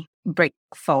J2ME brick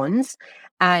phones.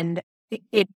 And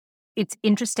it's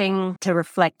interesting to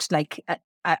reflect, like,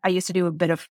 I used to do a bit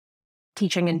of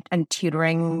teaching and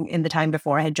tutoring in the time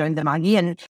before I had joined the Magi.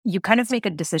 And you kind of make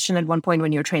a decision at one point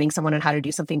when you're training someone on how to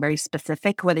do something very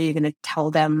specific, whether you're going to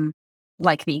tell them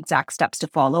like the exact steps to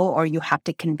follow, or you have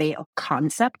to convey a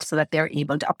concept so that they're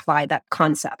able to apply that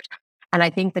concept. And I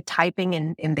think the typing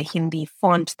in the Hindi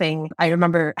font thing, I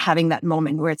remember having that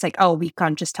moment where it's like, oh, we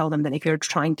can't just tell them that if you're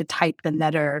trying to type the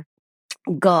letter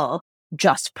G,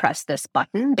 just press this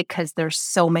button, because there's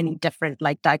so many different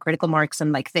like diacritical marks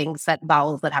and like things that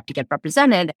vowels that have to get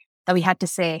represented, that we had to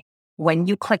say, when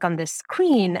you click on this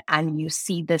screen and you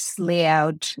see this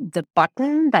layout, the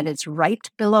button that is right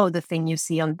below the thing you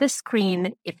see on this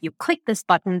screen, if you click this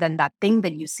button, then that thing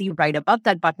that you see right above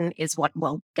that button is what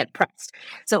will get pressed.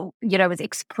 So, I was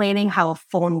explaining how a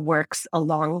phone works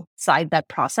alongside that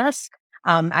process.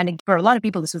 And for a lot of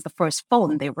people, this was the first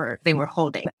phone they were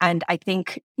holding. And I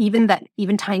think even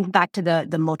tying back to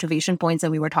the motivation points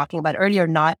that we were talking about earlier,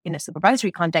 not in a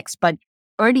supervisory context, but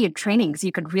early in trainings,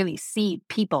 you could really see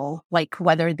people, like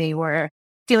whether they were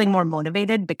feeling more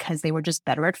motivated because they were just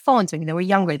better at phones. When they were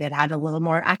younger, they'd had a little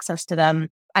more access to them.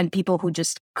 And people who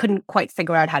just couldn't quite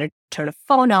figure out how to turn a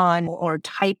phone on or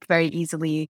type very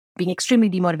easily, being extremely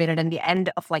demotivated. And the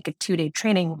end of like a 2-day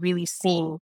training, really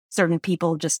seeing certain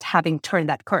people just having turned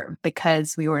that curve,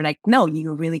 because we were like, no,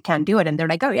 you really can't do it. And they're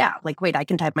like, oh yeah, like, wait, I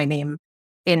can type my name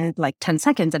in like 10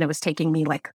 seconds. And it was taking me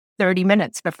like 30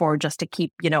 minutes before just to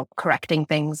keep, correcting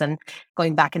things and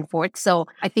going back and forth. So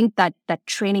I think that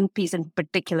training piece in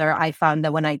particular, I found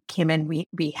that when I came in,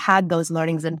 we had those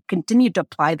learnings and continued to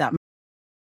apply them.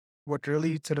 What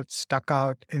really sort of stuck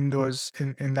out in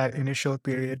in that initial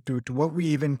period to what we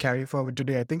even carry forward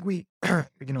today, I think we,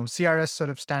 CRS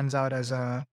sort of stands out as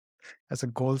a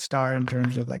gold star in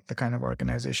terms of like the kind of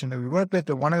organization that we work with.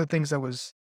 But one of the things that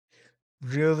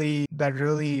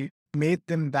really made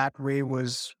them that way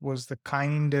was the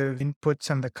kind of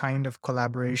inputs and the kind of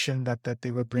collaboration that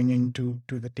they were bringing to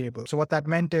the table. So what that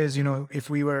meant is, if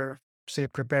we were, say,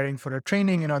 preparing for a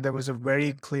training, there was a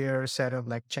very clear set of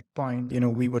like checkpoint.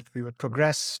 We would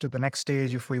progress to the next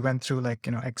stage if we went through like,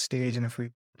 X stage, and if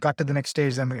we got to the next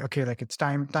stage, then okay, like it's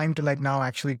time to like now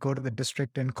actually go to the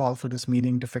district and call for this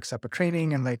meeting to fix up a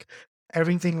training, and like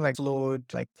everything like flowed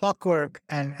like clockwork.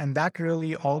 And that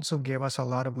really also gave us a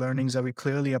lot of learnings that we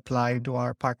clearly applied to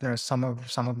our partners. Some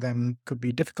of them could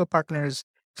be difficult partners.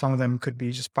 Some of them could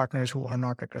be just partners who are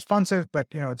not like responsive, but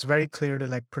it's very clear to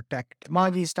like protect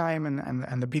Magi's time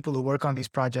and the people who work on these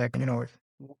projects.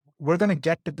 We're going to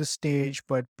get to this stage,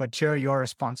 but here are your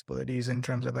responsibilities in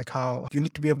terms of like how you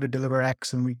need to be able to deliver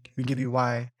X, and we give you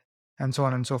Y, and so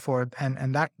on and so forth.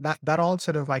 And that all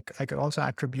sort of like I could also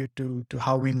attribute to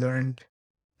how we learned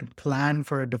to plan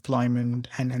for a deployment,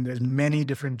 and there's many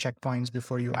different checkpoints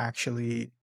before you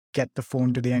actually get the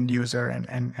phone to the end user,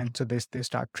 and so they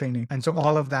start training. And so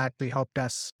all of that, they helped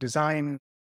us design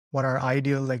what our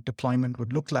ideal like deployment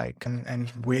would look like, and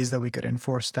ways that we could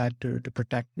enforce that to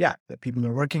protect, the people who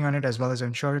are working on it, as well as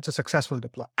ensure it's a successful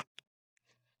deployment.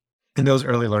 And those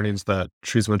early learnings that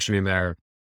Shree's mentioning there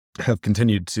have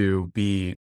continued to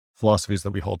be philosophies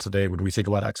that we hold today when we think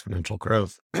about exponential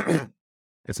growth.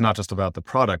 It's not just about the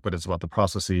product, but it's about the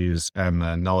processes and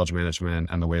the knowledge management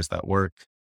and the ways that work.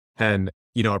 And,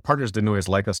 our partners didn't always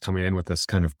like us coming in with this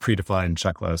kind of predefined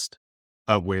checklist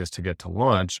of ways to get to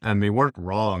launch. And they weren't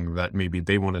wrong that maybe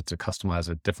they wanted to customize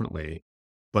it differently.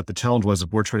 But the challenge was,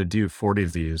 if we're trying to do 40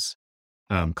 of these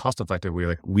cost effectively,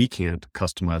 like we can't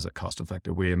customize it cost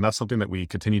effectively. And that's something that we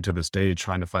continue to this day,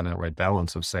 trying to find that right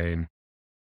balance of saying,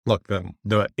 look,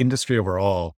 the industry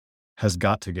overall has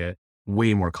got to get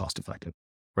way more cost effective,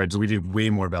 right? So we need way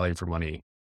more value for money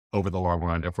over the long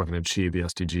run if we're going to achieve the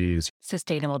SDGs,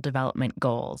 Sustainable Development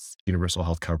Goals, universal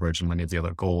health coverage, and many of the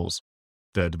other goals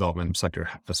the development sector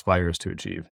aspires to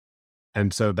achieve.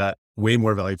 And so that way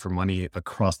more value for money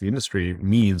across the industry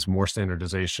means more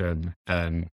standardization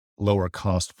and lower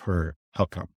cost per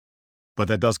outcome. But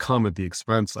that does come at the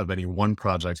expense of any one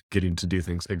project getting to do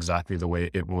things exactly the way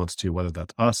it wants to, whether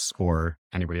that's us or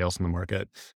anybody else in the market.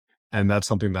 And that's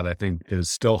something that I think is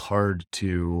still hard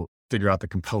to figure out the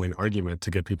compelling argument to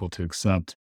get people to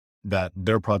accept that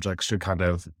their projects should kind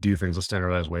of do things a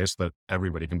standardized way so that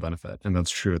everybody can benefit. And that's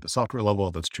true at the software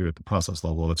level, that's true at the process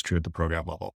level, that's true at the program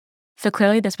level. So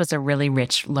clearly this was a really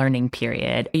rich learning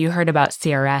period. You heard about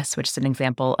CRS, which is an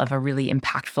example of a really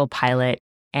impactful pilot,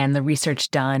 and the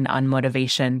research done on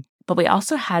motivation. But we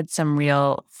also had some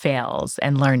real fails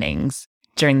and learnings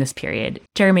during this period.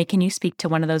 Jeremy, can you speak to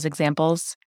one of those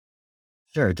examples?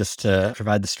 Sure. Just to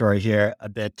provide the story here a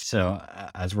bit. So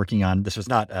I was working on, this was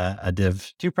not a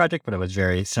Div 2 project, but it was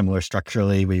very similar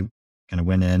structurally. We kind of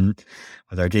went in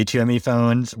with our J2ME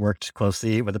phones, worked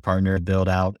closely with a partner to build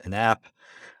out an app.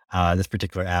 This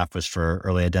particular app was for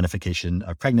early identification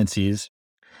of pregnancies.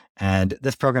 And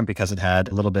this program, because it had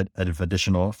a little bit of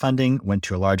additional funding, went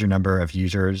to a larger number of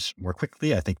users more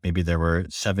quickly. I think maybe there were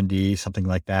 70, something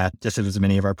like that. Just as with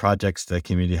many of our projects, the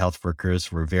community health workers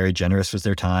were very generous with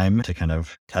their time to kind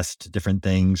of test different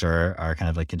things, or kind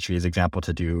of like in Shree's example,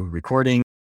 to do recording.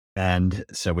 And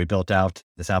so we built out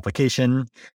this application.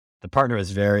 The partner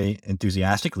is very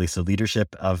enthusiastic, at least the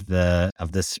leadership of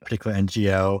this particular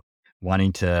NGO,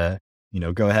 wanting to,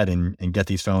 go ahead and get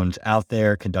these phones out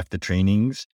there, conduct the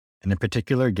trainings, and in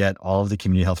particular, get all of the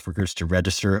community health workers to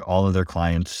register all of their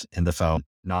clients in the phone,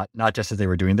 not just as they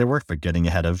were doing their work, but getting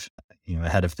ahead of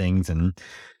things and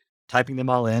typing them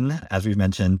all in. As we've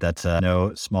mentioned, that's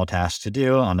no small task to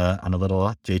do on a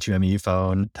little J2ME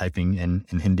phone, typing in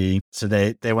Hindi. So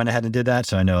they went ahead and did that.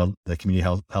 So I know the community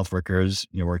health workers,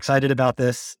 were excited about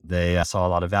this. They saw a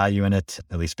lot of value in it,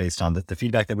 at least based on the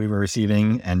feedback that we were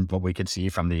receiving and what we could see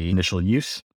from the initial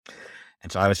use.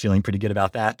 And so I was feeling pretty good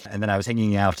about that. And then I was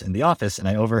hanging out in the office and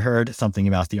I overheard something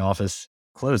about the office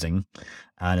closing.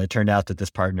 And it turned out that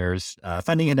this partner's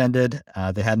funding had ended.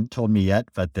 They hadn't told me yet,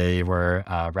 but they were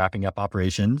wrapping up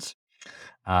operations.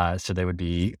 So they would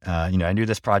be, I knew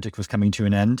this project was coming to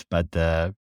an end, but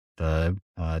the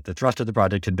thrust of the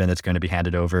project had been it's going to be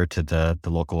handed over to the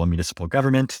local municipal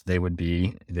government. They'd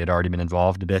already been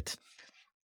involved a bit.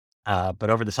 But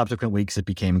over the subsequent weeks, it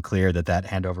became clear that that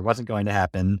handover wasn't going to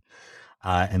happen,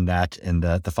 and that in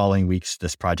the following weeks,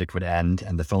 this project would end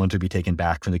and the phones would be taken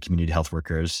back from the community health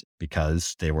workers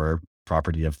because they were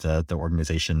property of the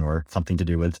organization or something to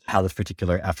do with how this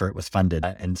particular effort was funded.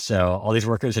 And so all these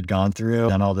workers had gone through,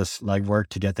 done all this legwork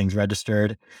to get things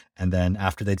registered. And then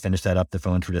after they'd finished that up, the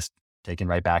phones were just taken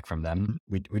right back from them.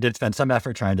 We did spend some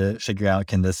effort trying to figure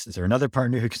out, is there another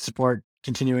partner who could support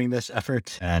continuing this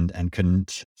effort, and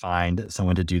couldn't find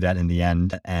someone to do that in the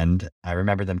end. And I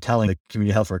remember them telling the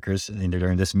community health workers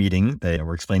during this meeting, they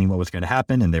were explaining what was going to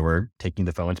happen and they were taking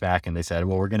the phones back, and they said,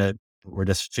 well, we're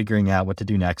just figuring out what to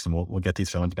do next, and we'll get these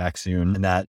phones back soon. And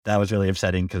that was really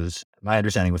upsetting because my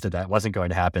understanding was that wasn't going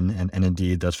to happen. And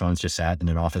indeed, those phones just sat in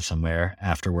an office somewhere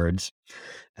afterwards.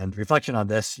 And reflection on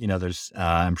this, there's,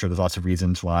 I'm sure there's lots of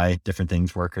reasons why different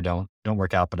things work or don't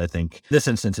work out. But I think this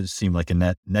instance, it seemed like a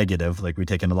net negative. Like we'd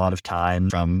taken a lot of time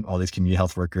from all these community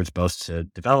health workers, both to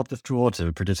develop this tool,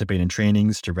 to participate in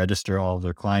trainings, to register all of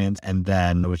their clients. And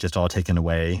then it was just all taken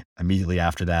away immediately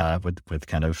after that with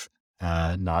kind of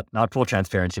not full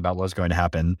transparency about what was going to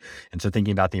happen. And so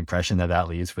thinking about the impression that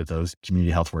leaves with those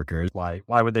community health workers, why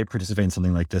would they participate in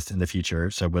something like this in the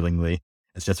future so willingly?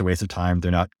 It's just a waste of time. They're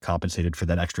not compensated for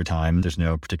that extra time. There's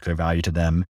no particular value to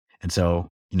them. And so,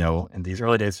 in these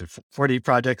early days of 40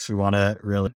 projects, we want to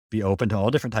really be open to all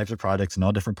different types of projects and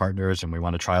all different partners. And we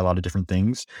want to try a lot of different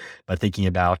things, but thinking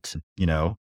about,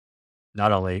 not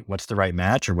only what's the right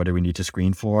match or what do we need to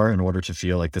screen for in order to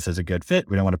feel like this is a good fit.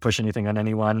 We don't want to push anything on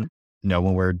anyone.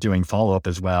 When we're doing follow-up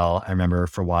as well, I remember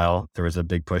for a while, there was a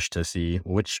big push to see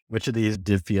which of these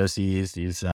div POCs,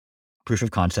 these proof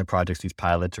of concept projects, these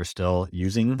pilots are still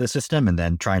using the system, and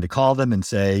then trying to call them and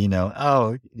say,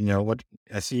 what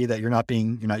I see that you're not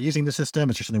using the system.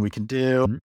 Is there something we can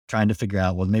do? Trying to figure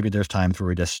out, well, maybe there's times where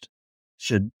we just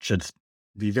should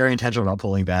be very intentional about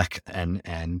pulling back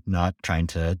and not trying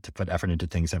to put effort into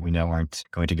things that we know aren't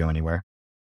going to go anywhere.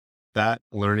 That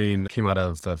learning came out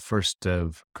of the first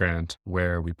div grant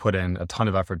where we put in a ton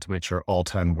of effort to make sure all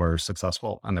 10 were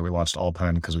successful. And then we launched all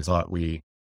 10 because we thought we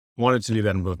wanted to do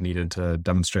that and both needed to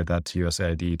demonstrate that to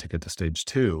USAID to get to stage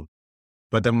 2.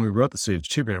 But then when we wrote the stage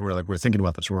 2 grant, we're thinking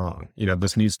about this wrong.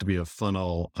 This needs to be a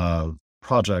funnel of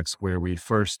projects where we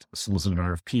first solicit an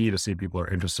RFP to see if people are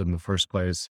interested in the first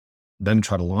place, then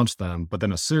try to launch them, but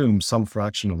then assume some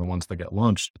fraction of the ones that get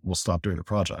launched will stop doing the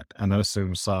project. And then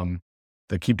assume some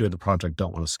that keep doing the project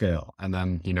don't want to scale, and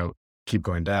then, keep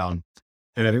going down.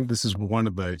 And I think this is one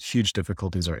of the huge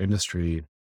difficulties our industry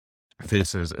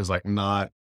faces, is like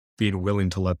not being willing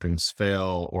to let things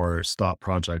fail or stop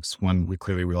projects when we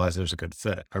clearly realize there's a good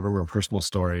fit. I remember a personal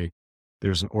story.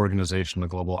 There's an organization, a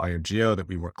global INGO that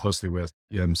we work closely with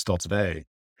still today.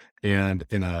 And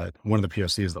in one of the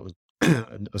POCs that was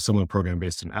a similar program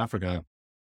based in Africa,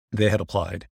 they had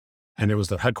applied, and it was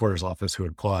their headquarters office who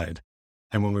had applied.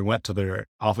 And when we went to their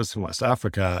office in West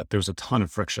Africa, there was a ton of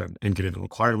friction in getting the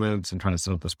requirements and trying to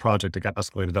set up this project. It got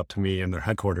escalated up to me in their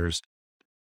headquarters.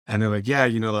 And they're like, yeah,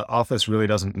 the office really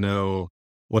doesn't know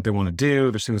what they want to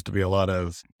do. There seems to be a lot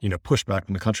of, pushback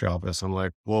from the country office. I'm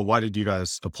like, well, why did you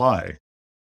guys apply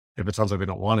if it sounds like they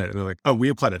don't want it? And they're like, oh, we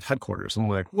applied at headquarters. I'm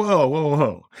like,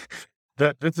 whoa.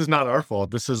 This is not our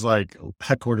fault. This is like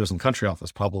headquarters and country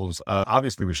office problems.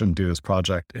 Obviously, we shouldn't do this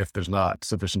project if there's not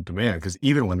sufficient demand, because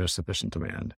even when there's sufficient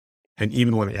demand, and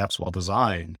even when the app's well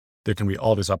designed, there can be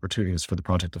all these opportunities for the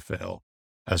project to fail,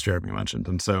 as Jeremy mentioned.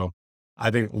 And so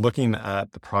I think looking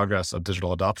at the progress of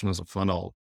digital adoption as a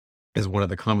funnel is one of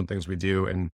the common things we do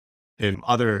in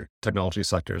other technology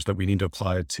sectors that we need to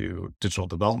apply to digital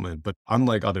development. But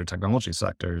unlike other technology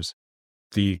sectors,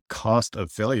 the cost of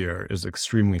failure is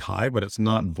extremely high, but it's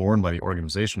not borne by the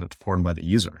organization, it's borne by the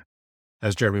user.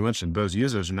 As Jeremy mentioned, those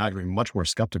users are now going to be much more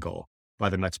skeptical by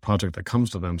the next project that comes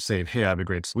to them saying, hey, I have a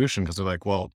great solution, because they're like,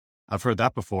 well, I've heard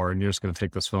that before, and you're just going to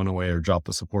take this phone away or drop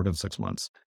the support in 6 months.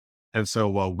 And so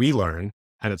while we learn,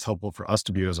 and it's helpful for us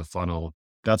to view as a funnel,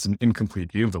 that's an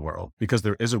incomplete view of the world, because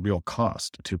there is a real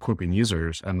cost to equipping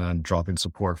users and then dropping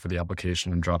support for the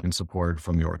application and dropping support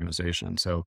from the organization.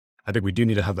 So I think we do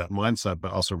need to have that mindset,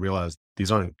 but also realize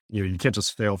these aren't, you can't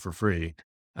just fail for free.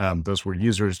 Those were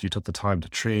users, you took the time to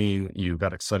train, you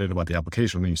got excited about the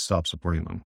application, then you stopped supporting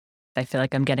them. I feel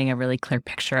like I'm getting a really clear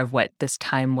picture of what this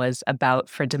time was about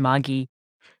for Dimagi.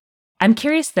 I'm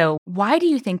curious though, why do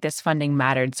you think this funding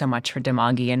mattered so much for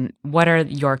Dimagi, and what are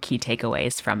your key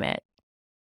takeaways from it?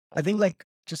 I think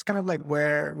just kind of like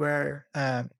where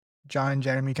John and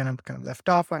Jeremy kind of left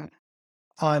off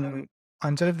on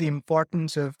sort of the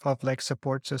importance of like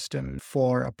support system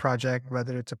for a project,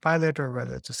 whether it's a pilot or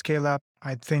whether it's a scale up.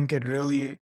 I think it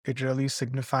really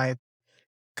signified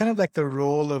kind of like the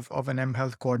role of an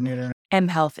mHealth coordinator.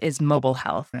 mHealth is mobile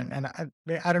health. And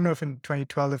I don't know if in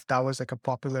 2012 if that was like a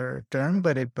popular term,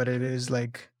 but it is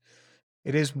like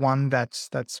it is one that's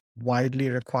widely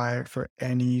required for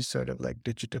any sort of like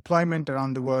digital deployment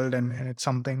around the world, and it's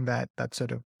something that's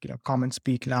sort of common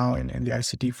speak now in the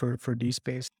ICT for D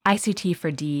space. ICT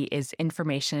for D is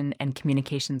information and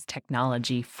communications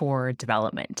technology for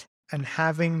development. And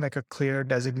having like a clear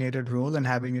designated role and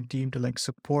having a team to like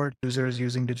support users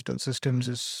using digital systems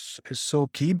is so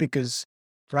key, because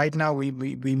right now we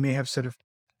may have sort of,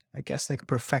 I guess, like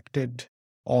perfected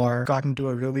or gotten to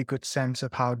a really good sense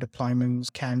of how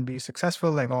deployments can be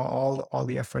successful, like all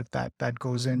the effort that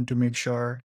goes in to make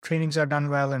sure trainings are done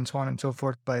well and so on and so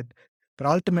forth. But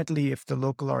ultimately, if the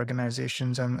local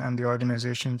organizations and the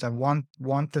organizations that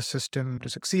want the system to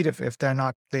succeed, if they're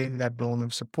not playing that role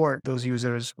of support, those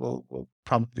users will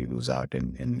probably lose out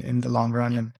in the long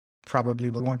run, and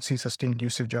probably won't see sustained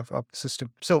usage of the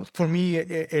system. So for me,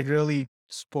 it really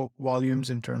spoke volumes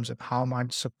in terms of how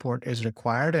much support is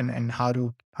required and how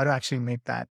to actually make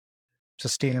that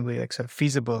sustainably like sort of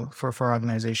feasible for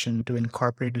organization to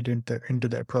incorporate it into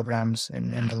their programs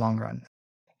in the long run.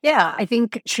 Yeah, I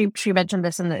think she mentioned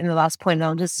this in the last point, and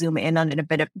I'll just zoom in on it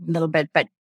a little bit. But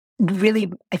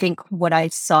really, I think what I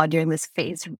saw during this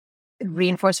phase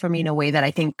reinforced for me in a way that I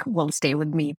think will stay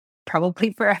with me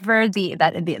probably forever, the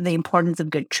importance of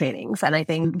good trainings. And I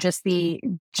think just the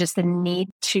need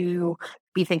to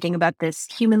be thinking about this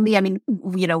humanly. I mean,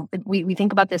 we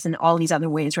think about this in all these other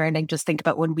ways, right? Like just think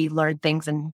about when we learn things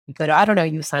and you go to, I don't know,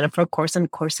 you sign up for a course on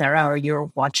Coursera, or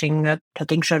you're watching a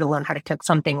cooking show to learn how to cook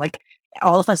something. Like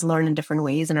all of us learn in different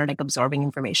ways and are like absorbing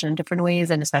information in different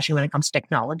ways. And especially when it comes to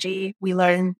technology, we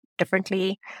learn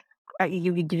differently.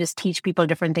 You just teach people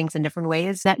different things in different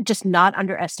ways. That just not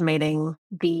underestimating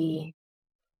the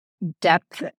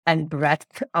depth and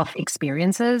breadth of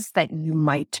experiences that you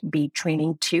might be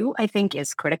training to, I think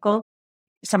is critical.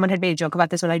 Someone had made a joke about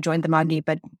this when I joined the Magi,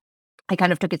 but I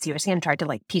kind of took it seriously and tried to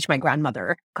like teach my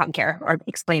grandmother ComCare or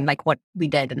explain like what we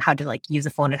did and how to like use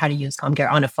a phone and how to use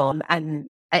ComCare on a phone. And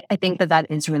I think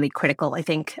that is really critical. I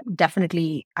think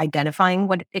definitely identifying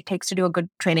what it takes to do a good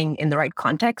training in the right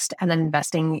context, and then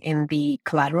investing in the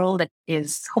collateral that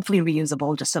is hopefully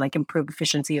reusable just to like improve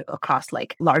efficiency across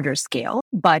like larger scale.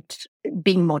 But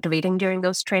being motivating during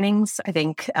those trainings, I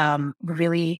think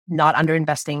really not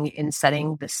underinvesting in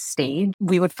setting the stage.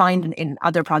 We would find in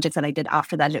other projects that I did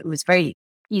after that, it was very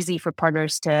easy for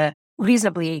partners to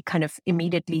reasonably kind of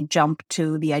immediately jump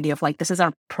to the idea of like, this is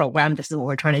our program, this is what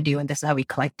we're trying to do, and this is how we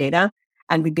collect data.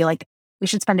 And we'd be like, we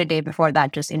should spend a day before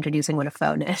that just introducing what a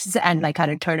phone is and like how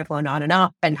to turn a phone on and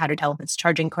off and how to tell if it's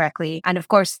charging correctly. And of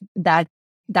course, that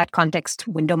context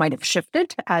window might have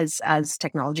shifted as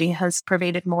technology has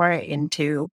pervaded more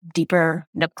into deeper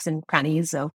nooks and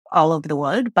crannies of all over the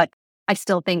world. But I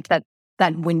still think that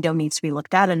window needs to be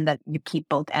looked at, and that you keep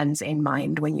both ends in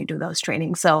mind when you do those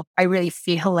trainings. So I really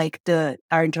feel like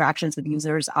our interactions with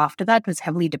users after that was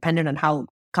heavily dependent on how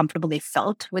comfortable they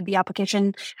felt with the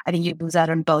application. I think you lose out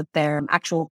on both their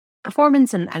actual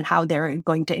performance and how they're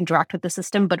going to interact with the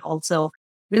system, but also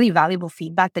really valuable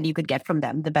feedback that you could get from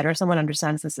them. The better someone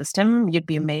understands the system, you'd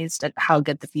be amazed at how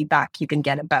good the feedback you can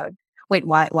get about, wait,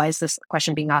 why is this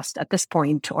question being asked at this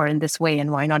point or in this way,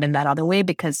 and why not in that other way?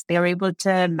 Because they're able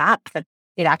to map that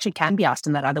it actually can be asked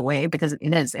in that other way because it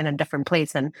is in a different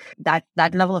place. And that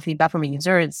level of feedback from a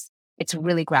user it's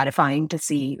really gratifying to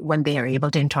see when they are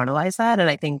able to internalize that. And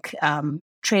I think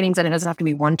trainings, and it doesn't have to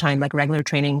be one time, like regular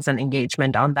trainings and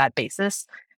engagement on that basis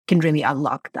can really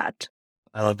unlock that.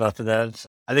 I love both of those.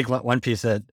 I think one piece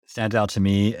that stands out to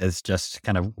me is just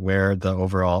kind of where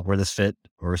this fit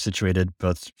or situated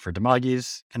both for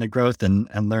Demagi's kind of growth and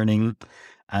learning,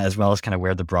 as well as kind of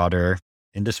where the broader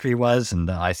industry was and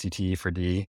the ICT for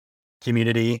D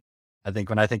community. I think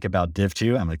when I think about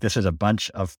Div2, I'm like, this is a bunch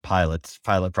of pilot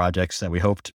projects that we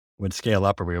hoped would scale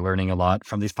up, or we were learning a lot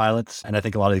from these pilots. And I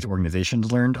think a lot of these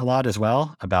organizations learned a lot as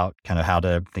well about kind of how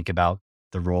to think about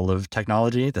the role of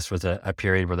technology. This was a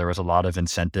period where there was a lot of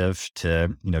incentive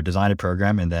to, design a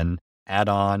program and then add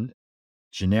on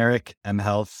generic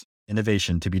mHealth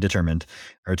innovation to be determined,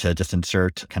 or to just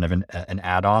insert kind of an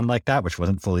add-on like that, which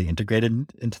wasn't fully integrated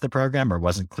into the program or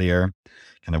wasn't clear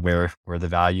kind of where the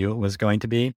value was going to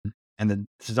be. And then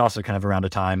this is also kind of around a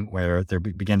time where there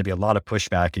began to be a lot of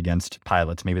pushback against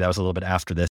pilots. Maybe that was a little bit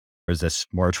after this. There was this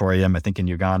moratorium, I think in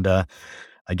Uganda,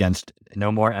 against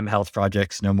no more mHealth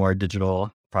projects, no more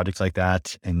digital projects like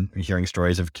that. And we're hearing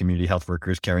stories of community health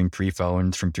workers carrying 3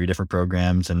 phones from 3 different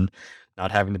programs and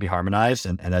not having to be harmonized.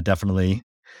 And that definitely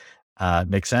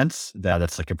makes sense.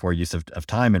 That's like a poor use of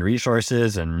time and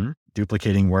resources. And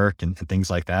duplicating work and things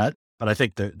like that. But I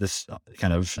think this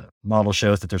kind of model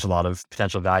shows that there's a lot of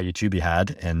potential value to be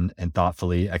had and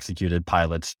thoughtfully executed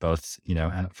pilots, both,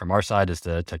 from our side as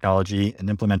the technology and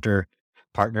implementer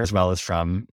partner, as well as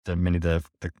from many of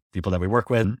the people that we work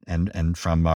with and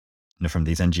from from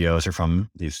these NGOs or from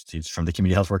from the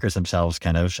community health workers themselves,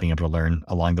 kind of being able to learn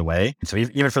along the way. And so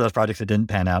even for those projects that didn't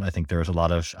pan out, I think there was a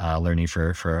lot of learning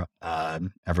for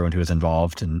everyone who was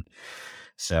involved. And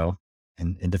so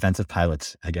in defense of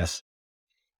pilots, I guess.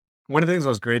 One of the things that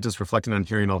was great just reflecting on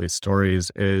hearing all these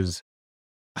stories is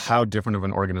how different of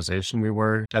an organization we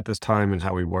were at this time and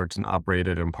how we worked and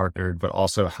operated and partnered, but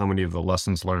also how many of the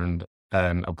lessons learned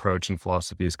and approach and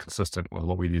philosophy is consistent with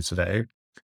what we do today.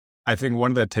 I think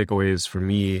one of the takeaways for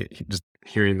me, just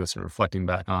hearing this and reflecting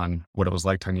back on what it was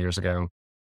like 10 years ago,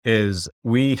 is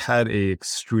we had a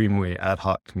extremely ad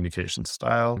hoc communication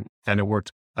style, and it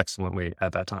worked excellently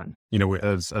at that time.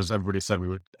 As everybody said,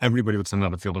 everybody would send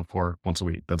out a field report once a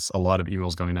week. That's a lot of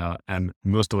emails going out, and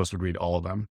most of us would read all of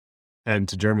them. And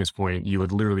to Jeremy's point, you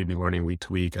would literally be learning week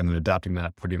to week and then adapting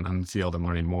that, putting it on the field and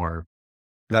learning more.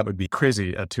 That would be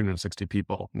crazy at 260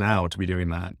 people now to be doing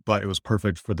that, but it was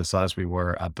perfect for the size we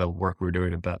were at the work we were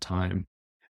doing at that time.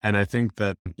 And I think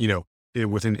that,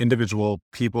 within individual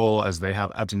people, as they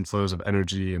have ebbs and flows of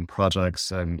energy and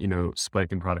projects and,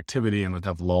 spike in productivity and would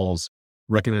have lulls,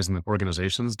 recognizing that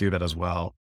organizations do that as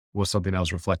well was something I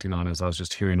was reflecting on as I was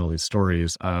just hearing all these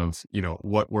stories of,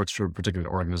 what works for a particular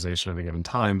organization at a given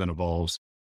time that evolves.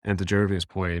 And to Jeremy's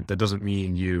point, that doesn't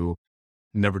mean you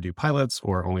never do pilots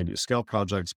or only do scale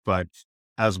projects, but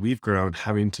as we've grown,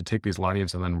 having to take these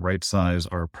learnings and then right size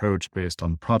our approach based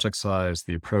on project size,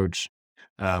 the approach,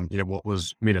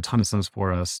 what made a ton of sense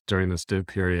for us during this div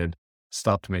period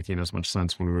stopped making as much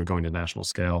sense when we were going to national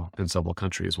scale in several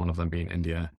countries, one of them being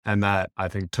India. And that, I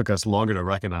think, took us longer to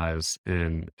recognize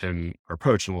in our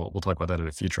approach. And we'll talk about that in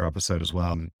a future episode as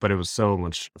well. But it was so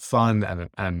much fun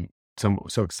and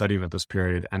so exciting at this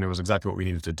period. And it was exactly what we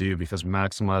needed to do, because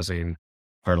maximizing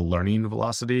our learning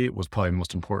velocity was probably the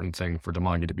most important thing for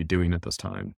Dimagi to be doing at this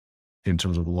time in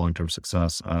terms of the long-term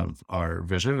success of our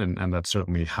vision. And that's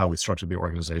certainly how we structured the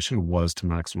organization, was to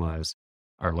maximize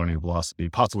our learning velocity,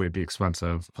 possibly at the expense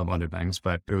of other things.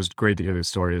 But it was great to hear these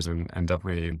stories and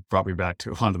definitely brought me back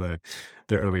to a lot of the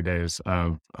early days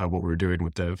of what we were doing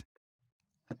with Div.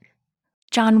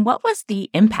 John, what was the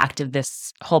impact of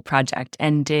this whole project?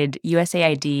 And did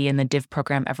USAID and the Div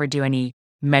program ever do any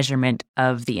measurement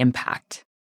of the impact?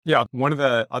 Yeah, one of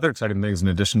the other exciting things in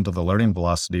addition to the learning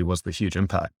velocity was the huge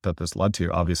impact that this led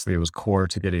to. Obviously, it was core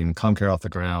to getting ComCare off the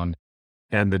ground.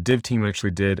 And the Div team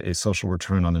actually did a social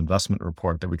return on investment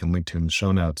report that we can link to in the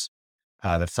show notes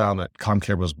that found that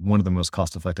ComCare was one of the most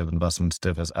cost-effective investments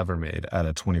Div has ever made at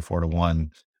a 24-to-1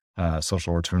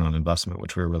 social return on investment,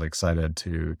 which we were really excited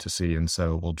to see. And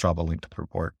so we'll drop a link to the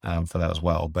report for that as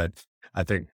well. But I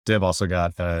think Div also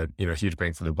got a huge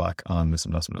bang for the buck on this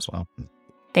investment as well.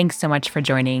 Thanks so much for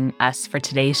joining us for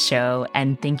today's show.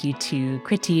 And thank you to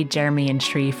Kriti, Jeremy, and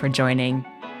Shri for joining.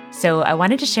 So I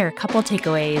wanted to share a couple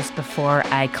takeaways before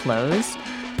I close.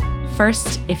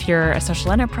 First, if you're a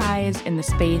social enterprise in the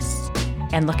space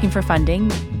and looking for funding,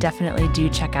 definitely do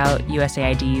check out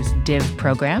USAID's Div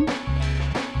program.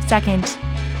 Second,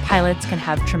 pilots can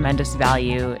have tremendous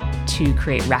value to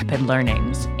create rapid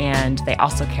learnings, and they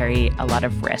also carry a lot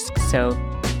of risk. So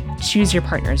choose your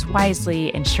partners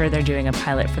wisely, ensure they're doing a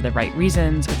pilot for the right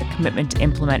reasons with a commitment to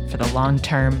implement for the long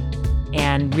term,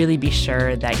 and really be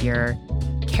sure that you're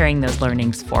carrying those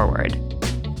learnings forward.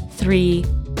 3,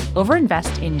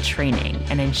 overinvest in training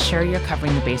and ensure you're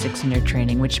covering the basics in your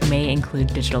training, which may include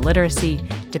digital literacy,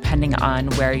 depending on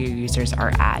where your users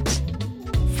are at.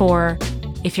 4,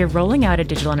 if you're rolling out a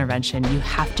digital intervention, you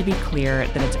have to be clear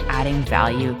that it's adding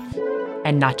value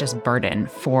and not just burden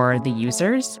for the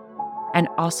users. And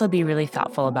also be really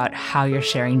thoughtful about how you're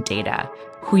sharing data,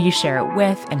 who you share it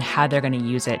with, and how they're going to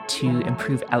use it to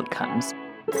improve outcomes.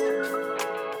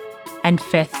 And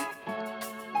 5th,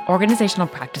 organizational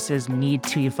practices need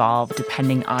to evolve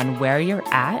depending on where you're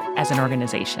at as an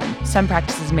organization. Some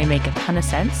practices may make a ton of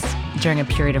sense during a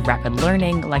period of rapid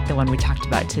learning, like the one we talked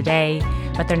about today,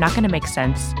 but they're not going to make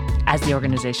sense as the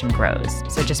organization grows.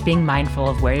 So just being mindful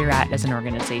of where you're at as an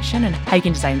organization and how you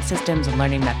can design systems and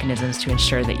learning mechanisms to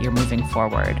ensure that you're moving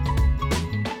forward.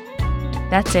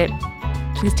 That's it.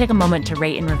 Please take a moment to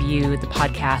rate and review the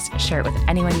podcast, share it with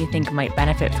anyone you think might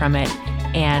benefit from it,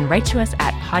 and write to us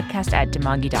at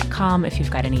podcast@dimagi.com if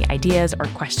you've got any ideas or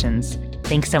questions.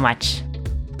 Thanks so much.